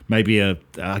 Maybe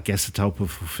I guess a tulpa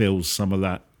fulfills some of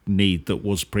that need that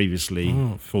was previously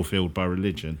fulfilled by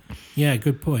religion. Yeah,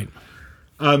 good point.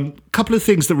 Couple of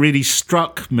things that really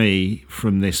struck me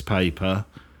from this paper: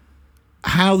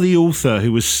 how the author,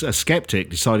 who was a skeptic,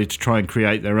 decided to try and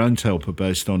create their own tulpa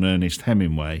based on Ernest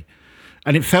Hemingway.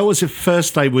 And it felt as if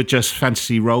first they were just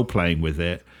fantasy role-playing with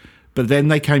it, but then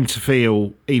they came to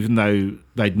feel, even though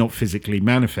they'd not physically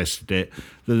manifested it,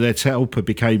 that their tulpa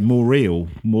became more real,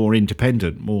 more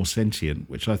independent, more sentient,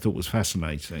 which I thought was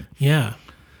fascinating. Yeah.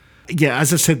 Yeah,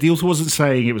 as I said, the author wasn't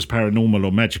saying it was paranormal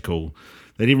or magical.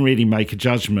 They didn't really make a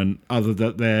judgment other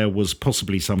that there was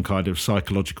possibly some kind of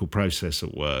psychological process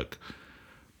at work.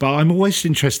 But I'm always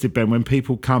interested, Ben, when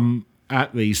people come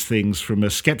at these things from a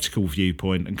sceptical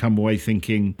viewpoint and come away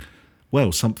thinking,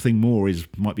 well, something more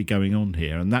might be going on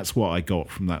here. And that's what I got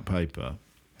from that paper.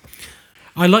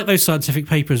 I like those scientific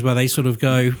papers where they sort of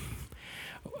go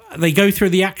through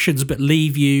the actions but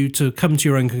leave you to come to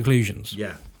your own conclusions.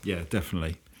 Yeah,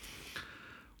 definitely.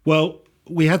 Well,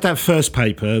 we had that first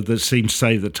paper that seemed to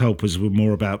say that tulpas were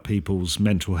more about people's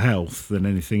mental health than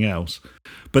anything else.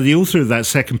 But the author of that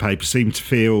second paper seemed to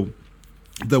feel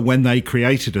that when they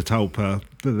created a tulpa,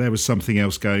 that there was something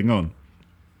else going on.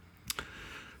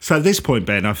 So at this point,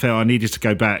 Ben, I felt I needed to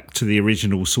go back to the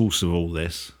original source of all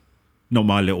this. Not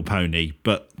My Little Pony,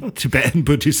 but Tibetan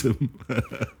Buddhism.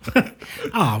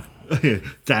 Oh.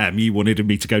 Damn, you wanted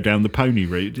me to go down the pony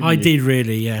route, didn't you? I did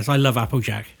really, yes. I love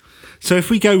Applejack. So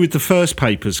if we go with the first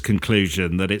paper's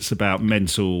conclusion that it's about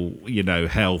mental,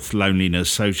 health, loneliness,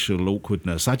 social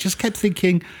awkwardness, I just kept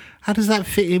thinking, how does that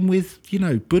fit in with,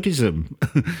 Buddhism?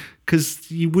 Because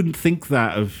you wouldn't think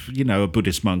that of, a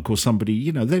Buddhist monk or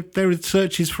somebody, there are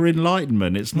searches for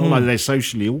enlightenment. It's not like they're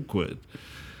socially awkward.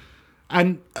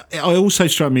 And it also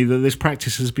struck me that this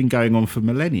practice has been going on for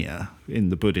millennia in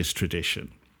the Buddhist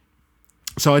tradition.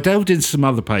 So I delved into some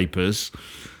other papers.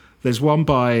 There's one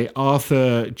by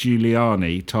Arthur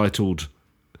Giuliani titled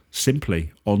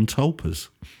simply On Tulpas.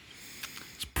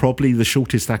 It's probably the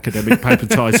shortest academic paper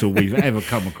title we've ever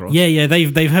come across. Yeah,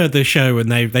 they've heard the show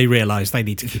and they realise they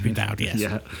need to keep it down, yes.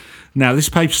 Yeah. Now, this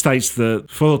paper states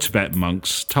that for Tibetan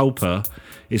monks, tulpa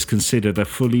is considered a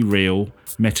fully real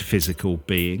metaphysical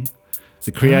being.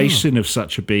 The creation of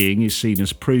such a being is seen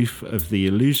as proof of the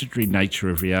illusory nature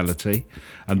of reality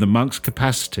and the monk's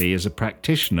capacity as a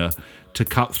practitioner to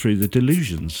cut through the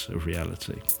delusions of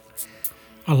reality.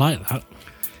 I like that.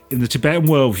 In the Tibetan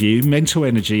worldview, mental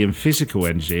energy and physical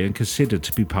energy are considered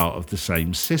to be part of the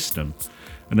same system.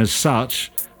 And as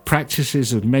such,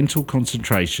 practices of mental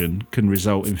concentration can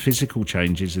result in physical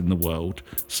changes in the world,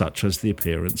 such as the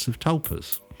appearance of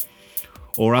tulpas,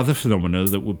 or other phenomena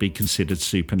that would be considered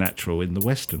supernatural in the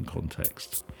Western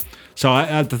context. So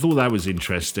I thought that was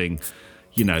interesting.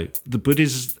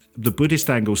 The Buddhist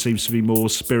angle seems to be more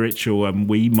spiritual, and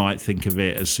we might think of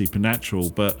it as supernatural,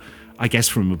 but I guess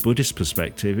from a Buddhist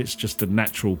perspective, it's just a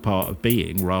natural part of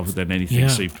being rather than anything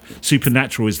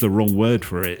supernatural is the wrong word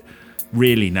for it.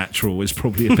 Really natural is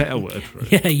probably a better word for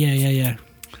it. Yeah.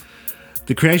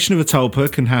 The creation of a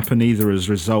tulpa can happen either as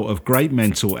a result of great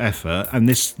mental effort, and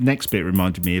this next bit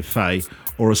reminded me of Faye,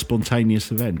 or a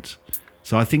spontaneous event.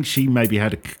 So I think she maybe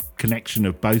had a connection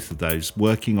of both of those,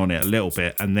 working on it a little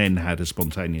bit and then had a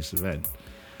spontaneous event.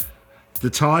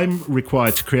 The time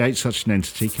required to create such an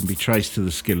entity can be traced to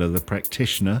the skill of the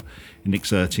practitioner in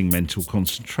exerting mental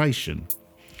concentration.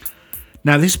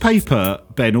 Now, this paper,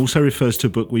 Ben, also refers to a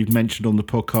book we've mentioned on the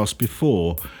podcast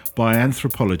before by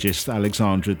anthropologist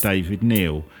Alexandra David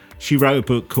Neal. She wrote a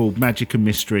book called Magic and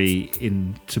Mystery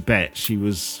in Tibet. She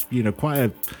was, quite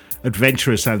an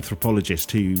adventurous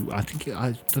anthropologist who, I don't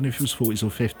know if it was 40s or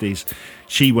 50s,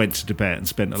 she went to Tibet and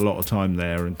spent a lot of time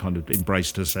there and kind of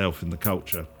embraced herself in the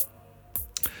culture.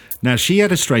 Now, she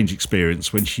had a strange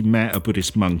experience when she met a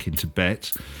Buddhist monk in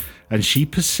Tibet, and she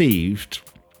perceived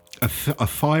a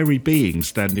fiery being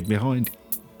standing behind him.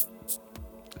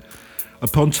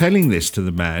 Upon telling this to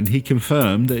the man, he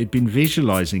confirmed that he'd been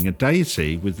visualising a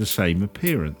deity with the same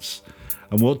appearance,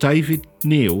 and what David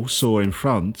Neal saw in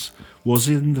front was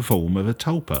in the form of a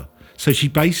tulpa. So she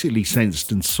basically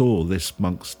sensed and saw this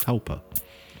monk's tulpa.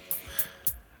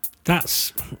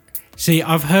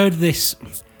 I've heard this.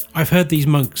 I've heard these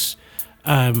monks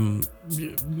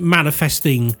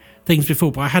manifesting things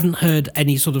before, but I hadn't heard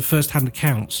any sort of first-hand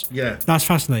accounts. Yeah. That's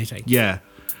fascinating. Yeah.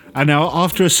 And now,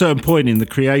 after a certain point in the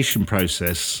creation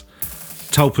process,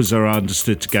 tulpas are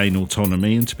understood to gain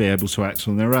autonomy and to be able to act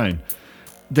on their own.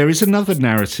 There is another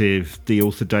narrative the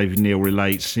author David Neal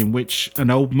relates in which an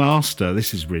old master,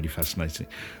 this is really fascinating,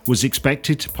 was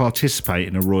expected to participate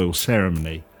in a royal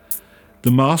ceremony.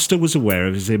 The master was aware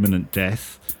of his imminent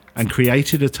death and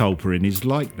created a tulpa in his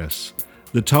likeness.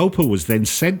 The tulpa was then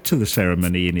sent to the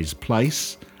ceremony in his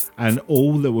place, and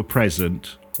all that were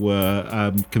present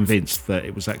were convinced that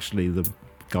it was actually the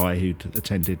guy who'd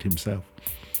attended himself.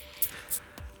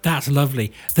 That's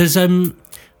lovely. There's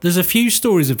a few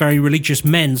stories of very religious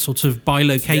men sort of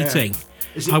bilocating.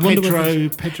 Yeah. Is it Pedro?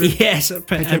 Yes,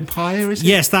 Pedro Paya, is it?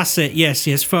 Yes, that's it. Yes.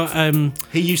 For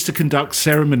he used to conduct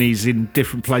ceremonies in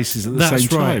different places at the same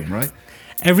time, right?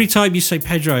 Every time you say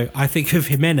Pedro, I think of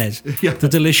Jimenez, the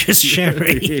delicious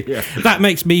sherry. Yeah. That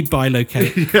makes me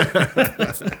bilocate.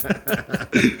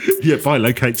 Yeah,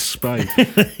 bilocate to Spain.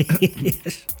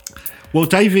 Yes. Well,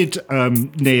 David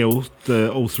Neal,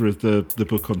 the author of the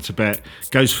book on Tibet,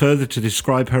 goes further to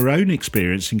describe her own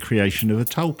experience in creation of a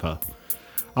tulpa.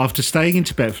 After staying in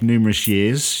Tibet for numerous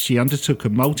years, she undertook a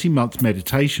multi-month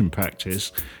meditation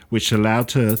practice which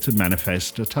allowed her to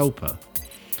manifest a tulpa.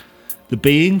 The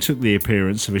being took the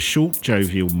appearance of a short,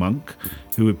 jovial monk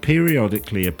who would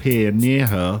periodically appear near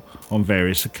her on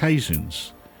various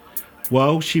occasions.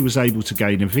 While she was able to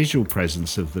gain a visual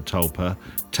presence of the tulpa,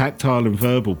 tactile and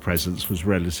verbal presence was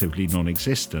relatively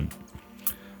non-existent.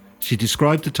 She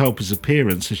described the tulpa's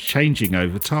appearance as changing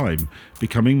over time,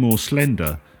 becoming more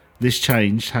slender. This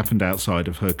change happened outside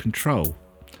of her control.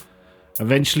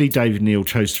 Eventually, David Neal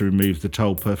chose to remove the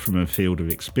tulpa from her field of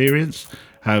experience.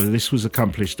 However, this was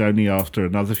accomplished only after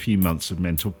another few months of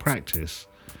mental practice.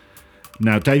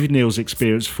 Now, David Neal's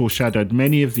experience foreshadowed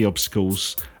many of the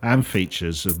obstacles and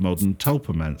features of modern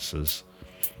Tulpamancers.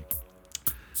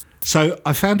 So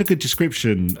I found a good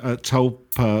description at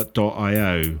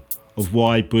tulpa.io of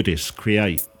why Buddhists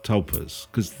create tulpas,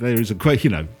 because there is a great,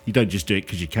 you don't just do it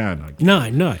because you can. I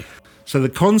guess. No. So the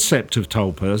concept of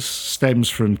tulpas stems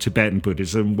from Tibetan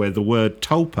Buddhism, where the word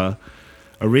tulpa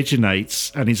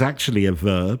originates and is actually a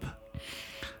verb,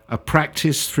 a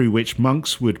practice through which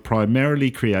monks would primarily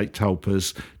create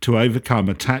tulpas to overcome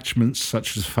attachments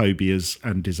such as phobias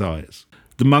and desires.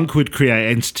 The monk would create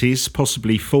entities,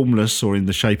 possibly formless or in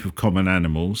the shape of common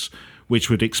animals, which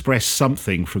would express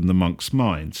something from the monk's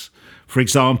minds. For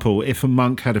example, if a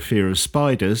monk had a fear of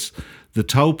spiders, the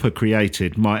tulpa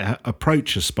created might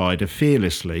approach a spider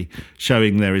fearlessly,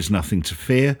 showing there is nothing to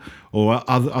fear, or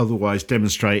otherwise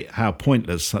demonstrate how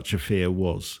pointless such a fear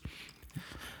was.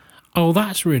 Oh,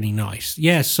 that's really nice.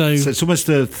 Yeah, so it's almost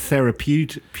a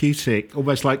therapeutic,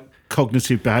 almost like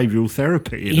cognitive behavioural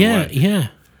therapy in a way. Yeah.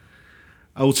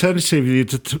 Alternatively,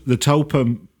 the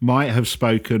tulpa might have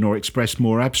spoken or expressed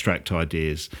more abstract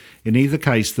ideas. In either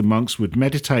case, the monks would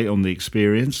meditate on the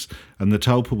experience and the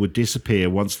tulpa would disappear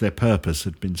once their purpose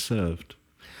had been served.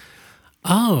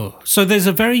 Oh, so there's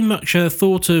a very much a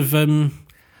thought of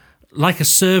like a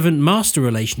servant-master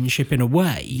relationship in a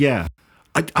way. Yeah.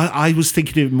 I was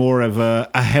thinking of more of a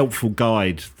helpful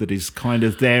guide that is kind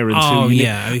of there until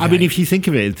okay. I mean, if you think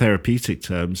of it in therapeutic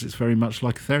terms, it's very much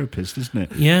like a therapist, isn't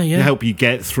it? Yeah. They help you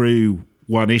get through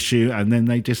one issue and then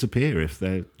they disappear if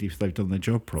they've done their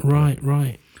job properly.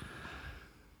 Right.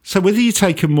 So whether you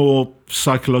take a more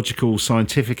psychological,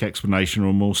 scientific explanation or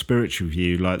a more spiritual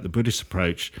view like the Buddhist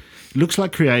approach, it looks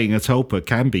like creating a tulpa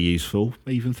can be useful,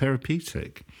 even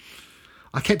therapeutic.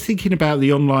 I kept thinking about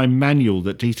the online manual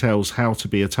that details how to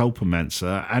be a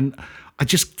tulpamancer, and I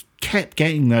just kept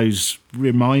getting those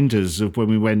reminders of when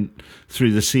we went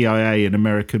through the CIA and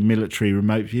American military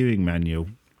remote viewing manual.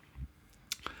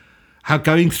 How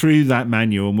going through that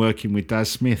manual and working with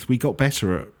Daz Smith, we got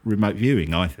better at remote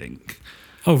viewing, I think.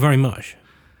 Oh, very much.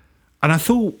 And I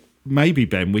thought maybe,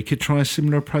 Ben, we could try a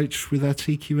similar approach with our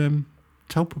TQM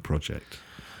Tulpa project.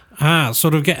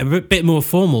 Sort of get a bit more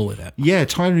formal with it. Yeah,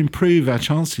 try and improve our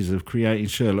chances of creating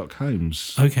Sherlock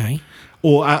Holmes. Okay.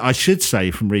 Or I should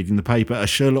say, from reading the paper, a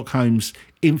Sherlock Holmes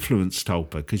influenced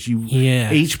tulpa, because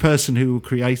each person who will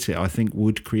create it, I think,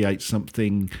 would create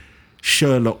something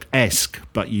Sherlock-esque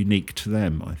but unique to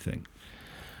them, I think.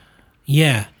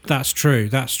 Yeah, that's true.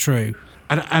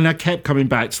 And I kept coming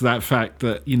back to that fact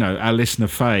that, our listener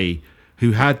Faye,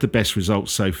 who had the best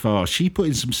results so far, she put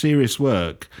in some serious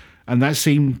work, and that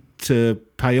seemed to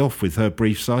pay off with her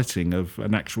brief sighting of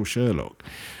an actual Sherlock.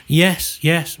 Yes.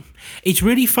 It's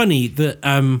really funny that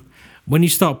when you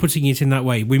start putting it in that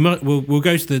way, we'll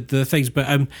go to the things,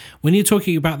 but when you're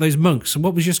talking about those monks,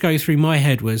 what was just going through my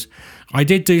head was I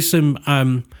did do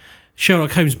some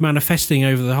Sherlock Holmes manifesting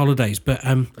over the holidays, but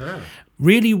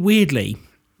really weirdly,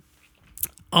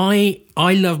 I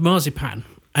love marzipan.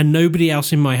 And nobody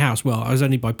else in my house, well, I was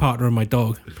only my partner and my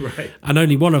dog. Right. And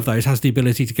only one of those has the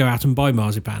ability to go out and buy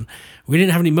marzipan. We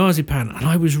didn't have any marzipan, and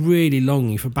I was really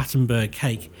longing for Battenberg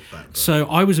cake. So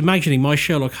I was imagining my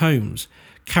Sherlock Holmes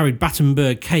carried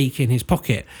Battenberg cake in his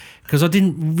pocket, because I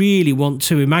didn't really want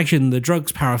to imagine the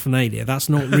drugs paraphernalia. That's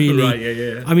not really... Right,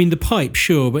 yeah. I mean, the pipe,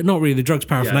 sure, but not really the drugs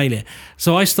paraphernalia. Yeah.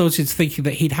 So I started thinking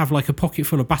that he'd have like a pocket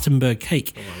full of Battenberg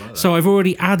cake. Oh, I like that. So I've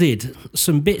already added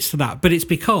some bits to that, but it's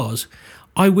because...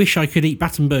 I wish I could eat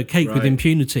Battenberg cake with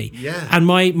impunity. Yeah. And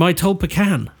my tulpa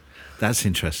can. That's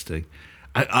interesting.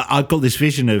 I've got this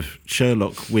vision of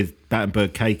Sherlock with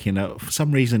Battenberg cake for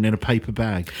some reason in a paper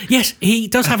bag. Yes, he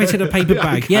does have it in a paper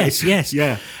bag. Okay. Yes.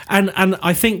 Yeah. And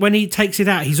I think when he takes it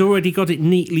out, he's already got it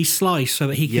neatly sliced so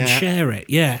that he can share it.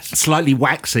 Yes. Slightly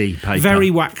waxy paper. Very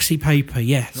waxy paper,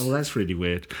 yes. Oh, that's really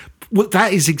weird. Well,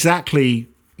 that is exactly...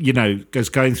 as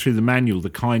going through the manual, the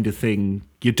kind of thing,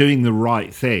 you're doing the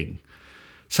right thing.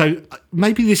 So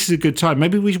maybe this is a good time.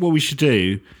 Maybe what we should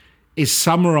do is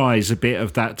summarise a bit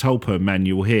of that Tulpa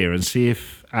manual here and see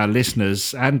if our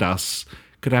listeners and us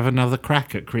could have another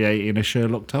crack at creating a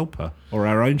Sherlock Tulpa or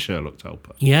our own Sherlock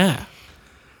Tulpa. Yeah.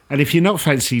 And if you're not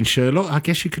fancying Sherlock, I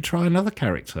guess you could try another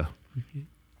character.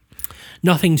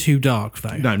 Nothing too dark,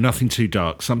 though. No, nothing too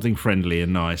dark. Something friendly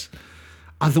and nice.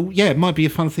 I thought, it might be a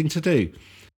fun thing to do.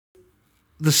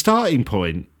 The starting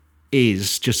point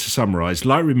is, just to summarise,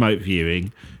 like remote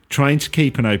viewing, trying to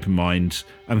keep an open mind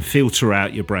and filter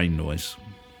out your brain noise.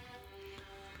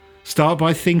 Start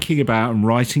by thinking about and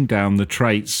writing down the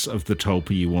traits of the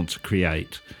Tulpa you want to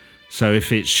create. So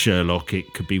if it's Sherlock,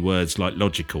 it could be words like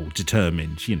logical,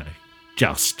 determined,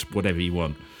 just, whatever you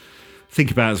want.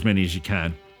 Think about as many as you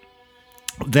can.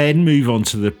 Then move on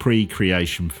to the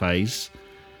pre-creation phase.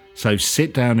 So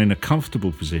sit down in a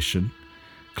comfortable position,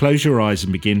 close your eyes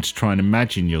and begin to try and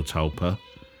imagine your Tulpa.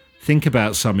 Think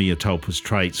about some of your Tulpa's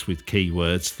traits with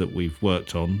keywords that we've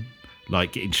worked on,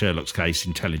 like in Sherlock's case,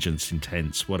 intelligence,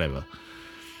 intense, whatever.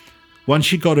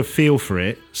 Once you've got a feel for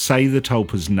it, say the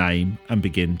Tulpa's name and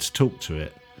begin to talk to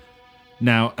it.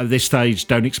 Now, at this stage,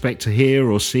 don't expect to hear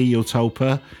or see your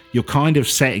Tulpa. You're kind of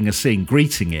setting a scene,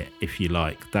 greeting it, if you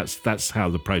like. That's how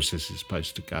the process is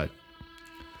supposed to go.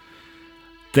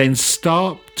 Then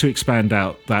start to expand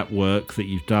out that work that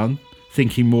you've done,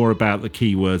 thinking more about the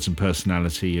keywords and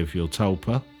personality of your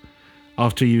Tulpa.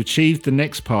 After you've achieved the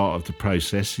next part of the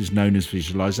process is known as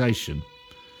visualization.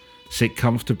 Sit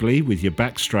comfortably with your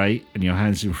back straight and your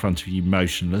hands in front of you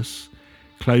motionless.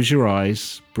 Close your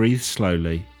eyes, breathe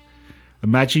slowly.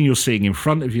 Imagine you're sitting in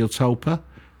front of your Tulpa.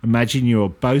 Imagine you're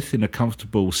both in a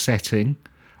comfortable setting.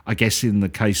 I guess in the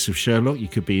case of Sherlock, you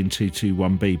could be in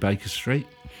 221B Baker Street.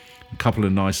 A couple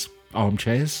of nice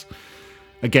armchairs.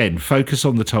 Again, focus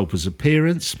on the Tulpa's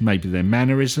appearance, maybe their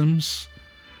mannerisms.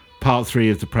 Part 3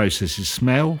 of the process is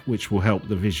smell, which will help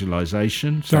the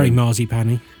visualization. Very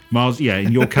marzipan-y.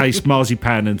 In your case,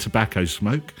 marzipan and tobacco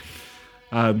smoke.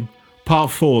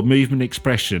 Part 4, movement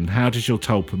expression. How does your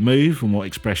Tulpa move and what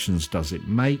expressions does it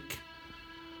make?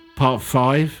 Part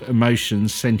 5,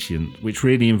 emotions, sentient, which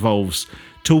really involves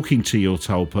talking to your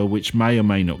Tulpa, which may or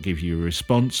may not give you a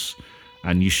response,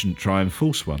 and you shouldn't try and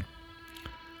force one.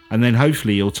 And then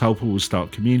hopefully your Tulpa will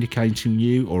start communicating with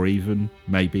you or even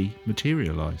maybe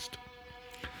materialised.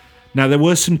 Now, there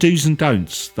were some do's and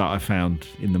don'ts that I found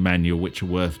in the manual which are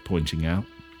worth pointing out.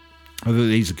 I thought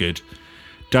these are good.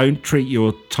 Don't treat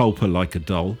your Tulpa like a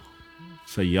doll.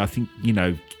 So I think,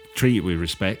 treat it with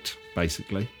respect,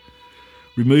 basically.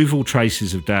 Remove all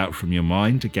traces of doubt from your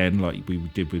mind, again, like we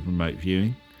did with remote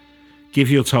viewing. Give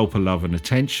your Tulpa love and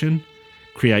attention.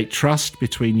 Create trust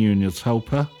between you and your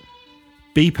Tulpa.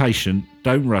 Be patient,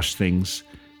 don't rush things.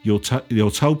 Your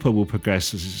Tulpa will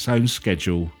progress at its own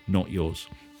schedule, not yours.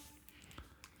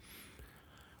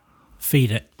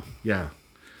 Feed it. Yeah.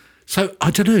 So,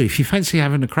 I don't know, if you fancy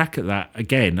having a crack at that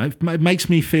again, it makes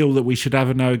me feel that we should have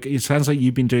it sounds like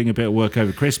you've been doing a bit of work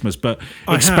over Christmas, but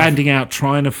expanding out,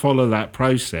 trying to follow that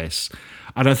process.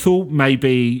 And I thought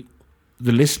maybe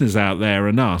the listeners out there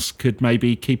and us could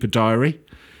maybe keep a diary.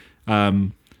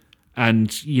 And,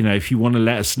 if you want to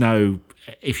let us know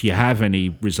if you have any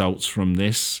results from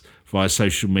this via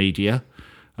social media,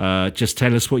 just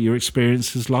tell us what your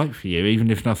experience is like for you,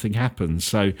 even if nothing happens.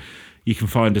 So you can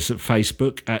find us at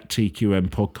Facebook at TQM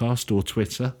Podcast or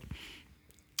Twitter,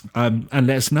 and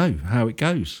let us know how it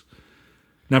goes.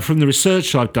 Now, from the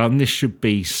research I've done, this should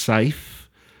be safe,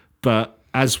 but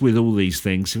as with all these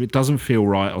things, if it doesn't feel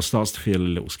right or starts to feel a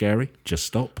little scary, just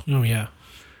stop. Oh, yeah.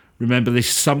 Remember, this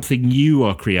is something you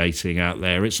are creating out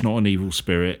there. It's not an evil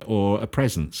spirit or a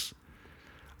presence.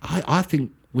 I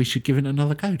think we should give it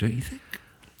another go, don't you think?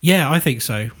 Yeah, I think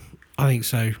so. I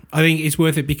think it's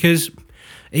worth it because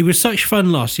it was such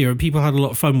fun last year and people had a lot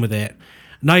of fun with it.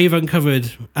 Now you've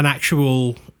uncovered an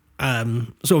actual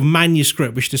sort of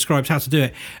manuscript which describes how to do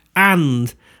it.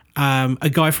 And a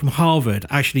guy from Harvard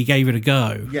actually gave it a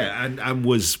go. Yeah, and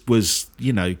was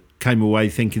came away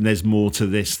thinking there's more to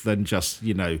this than just,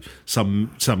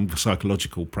 some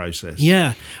psychological process.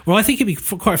 Yeah. Well, I think it'd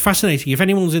be quite fascinating if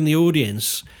anyone's in the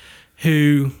audience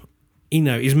who,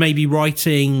 is maybe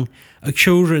writing a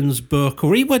children's book,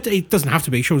 or even, it doesn't have to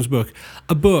be a children's book,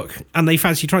 a book, and they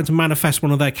fancy trying to manifest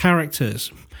one of their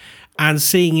characters and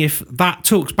seeing if that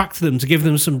talks back to them to give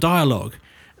them some dialogue.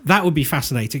 That would be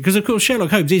fascinating because, of course, Sherlock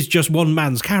Holmes is just one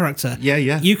man's character. Yeah.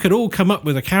 You could all come up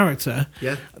with a character.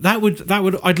 Yeah. That would.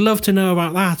 I'd love to know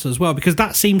about that as well because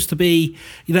that seems to be,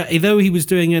 although he was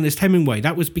doing Ernest Hemingway,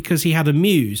 that was because he had a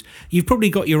muse. You've probably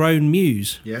got your own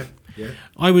muse. Yeah.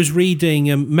 I was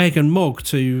reading Meg and Mog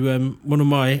to one of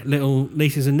my little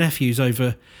nieces and nephews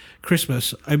over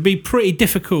Christmas. It'd be pretty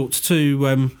difficult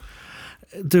to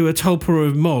do a Tulpa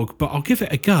of Mog, but I'll give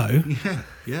it a go.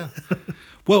 Yeah.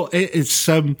 Well, it's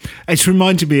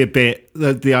reminded me a bit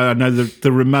that I know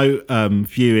the remote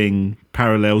viewing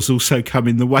parallels also come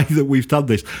in the way that we've done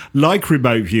this. Like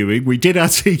remote viewing, we did our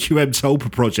TQM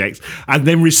Tulpa project and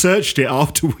then researched it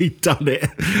after we'd done it,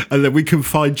 and then we can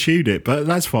fine tune it. But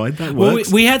that's fine. That works.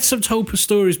 Well, we had some Tulpa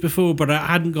stories before, but I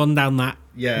hadn't gone down that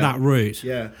route.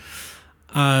 Yeah.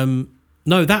 No,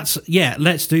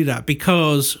 let's do that,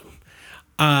 because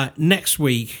next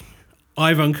week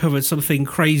I've uncovered something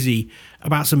crazy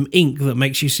about some ink that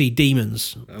makes you see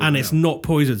demons, and it's not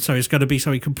poison, so it's going to be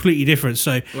something completely different.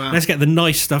 So let's get the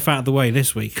nice stuff out of the way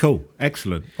this week. Cool,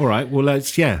 excellent. All right, well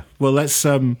let's. It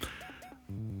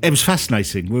was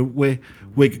fascinating. We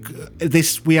had the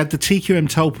TQM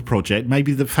Tulpa project.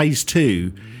 Maybe the phase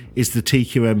 2 is the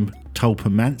TQM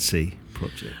Tulpamancers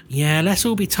project. Yeah, let's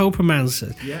all be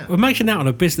Tulpamancers. Yeah. We're making that on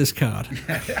a business card.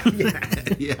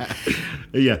 Yeah.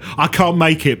 I can't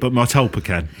make it, but my Tulpa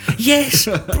can. Yes,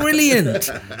 brilliant.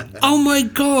 Oh my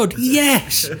God,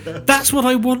 yes. That's what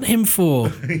I want him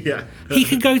for. Yeah. He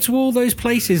can go to all those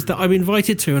places that I'm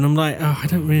invited to, and I'm like, oh, I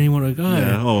don't really want to go.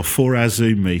 Yeah. Oh, a 4-hour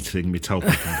Zoom meeting, my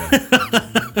Tulpa can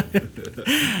go.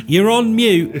 You're on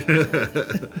mute.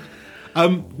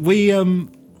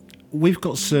 We've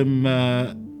got some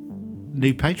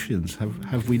new Patreons,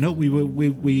 have we not?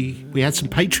 We had some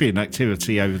Patreon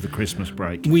activity over the Christmas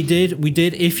break. We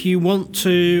did. If you want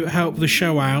to help the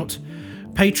show out,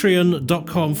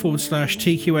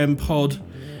 patreon.com/TQM pod.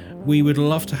 We would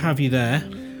love to have you there.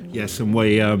 Yes, and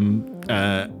we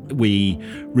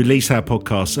release our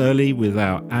podcasts early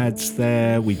without ads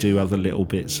there. We do other little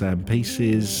bits and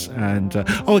pieces. And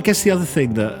I guess the other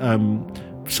thing that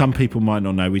some people might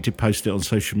not know, we did post it on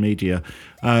social media.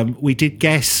 We did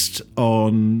guest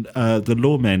on the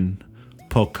Lawmen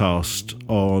podcast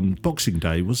on Boxing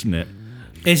Day, wasn't it?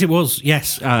 Yes, it was.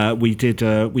 Yes, we did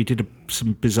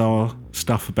some bizarre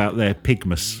stuff about their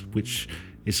Pigmas, which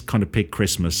is kind of Pig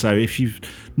Christmas. So if you've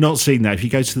not seen that, if you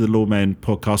go to the Lawmen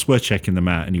podcast, we're checking them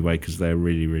out anyway, because they're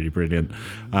really, really brilliant.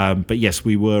 But yes,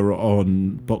 we were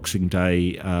on Boxing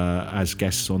Day as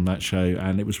guests on that show,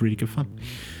 and it was really good fun.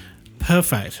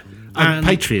 Perfect. And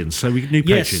Patreons, so we new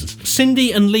yes, Patreons.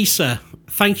 Cindy and Lisa,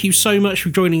 thank you so much for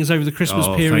joining us over the Christmas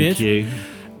period. Thank you.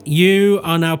 You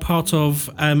are now part of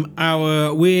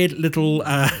our weird little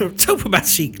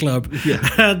Tulpamancers club. Yeah.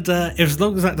 And as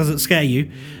long as that doesn't scare you,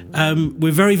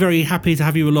 we're very, very happy to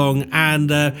have you along.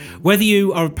 And whether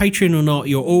you are a Patreon or not,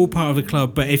 you're all part of the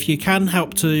club. But if you can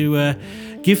help to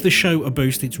give the show a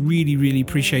boost, it's really, really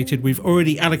appreciated. We've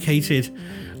already allocated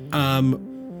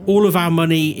all of our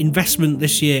money investment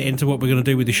this year into what we're going to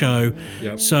do with the show.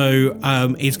 Yep. So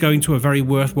it's going to a very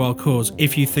worthwhile cause.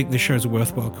 If you think the show's a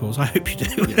worthwhile cause, I hope you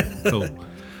do. Yeah, cool.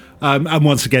 And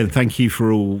once again, thank you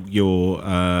for all your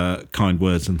kind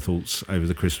words and thoughts over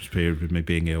the Christmas period with me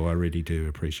being ill. I really do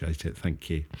appreciate it. Thank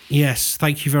you. Yes,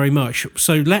 thank you very much.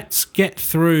 So let's get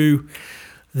through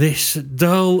this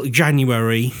dull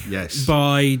January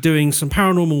by doing some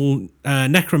paranormal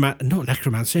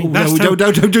necromancy. Oh, no,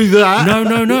 don't do that.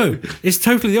 No. It's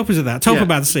totally the opposite of that.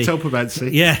 Tulpamancers.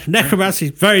 Tulpamancers. Yeah, necromancy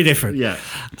is very different. Yeah.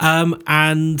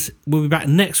 And we'll be back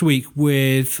next week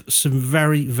with some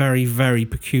very, very, very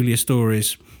peculiar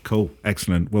stories. Cool.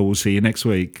 Excellent. Well, we'll see you next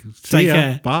week. Take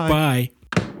care. Bye. Bye.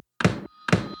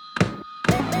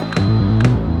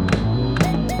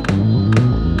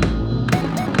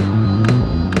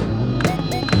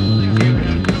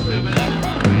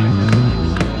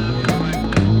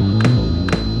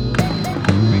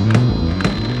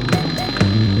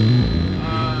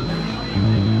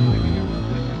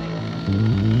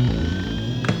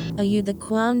 Are you the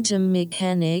quantum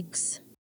mechanics?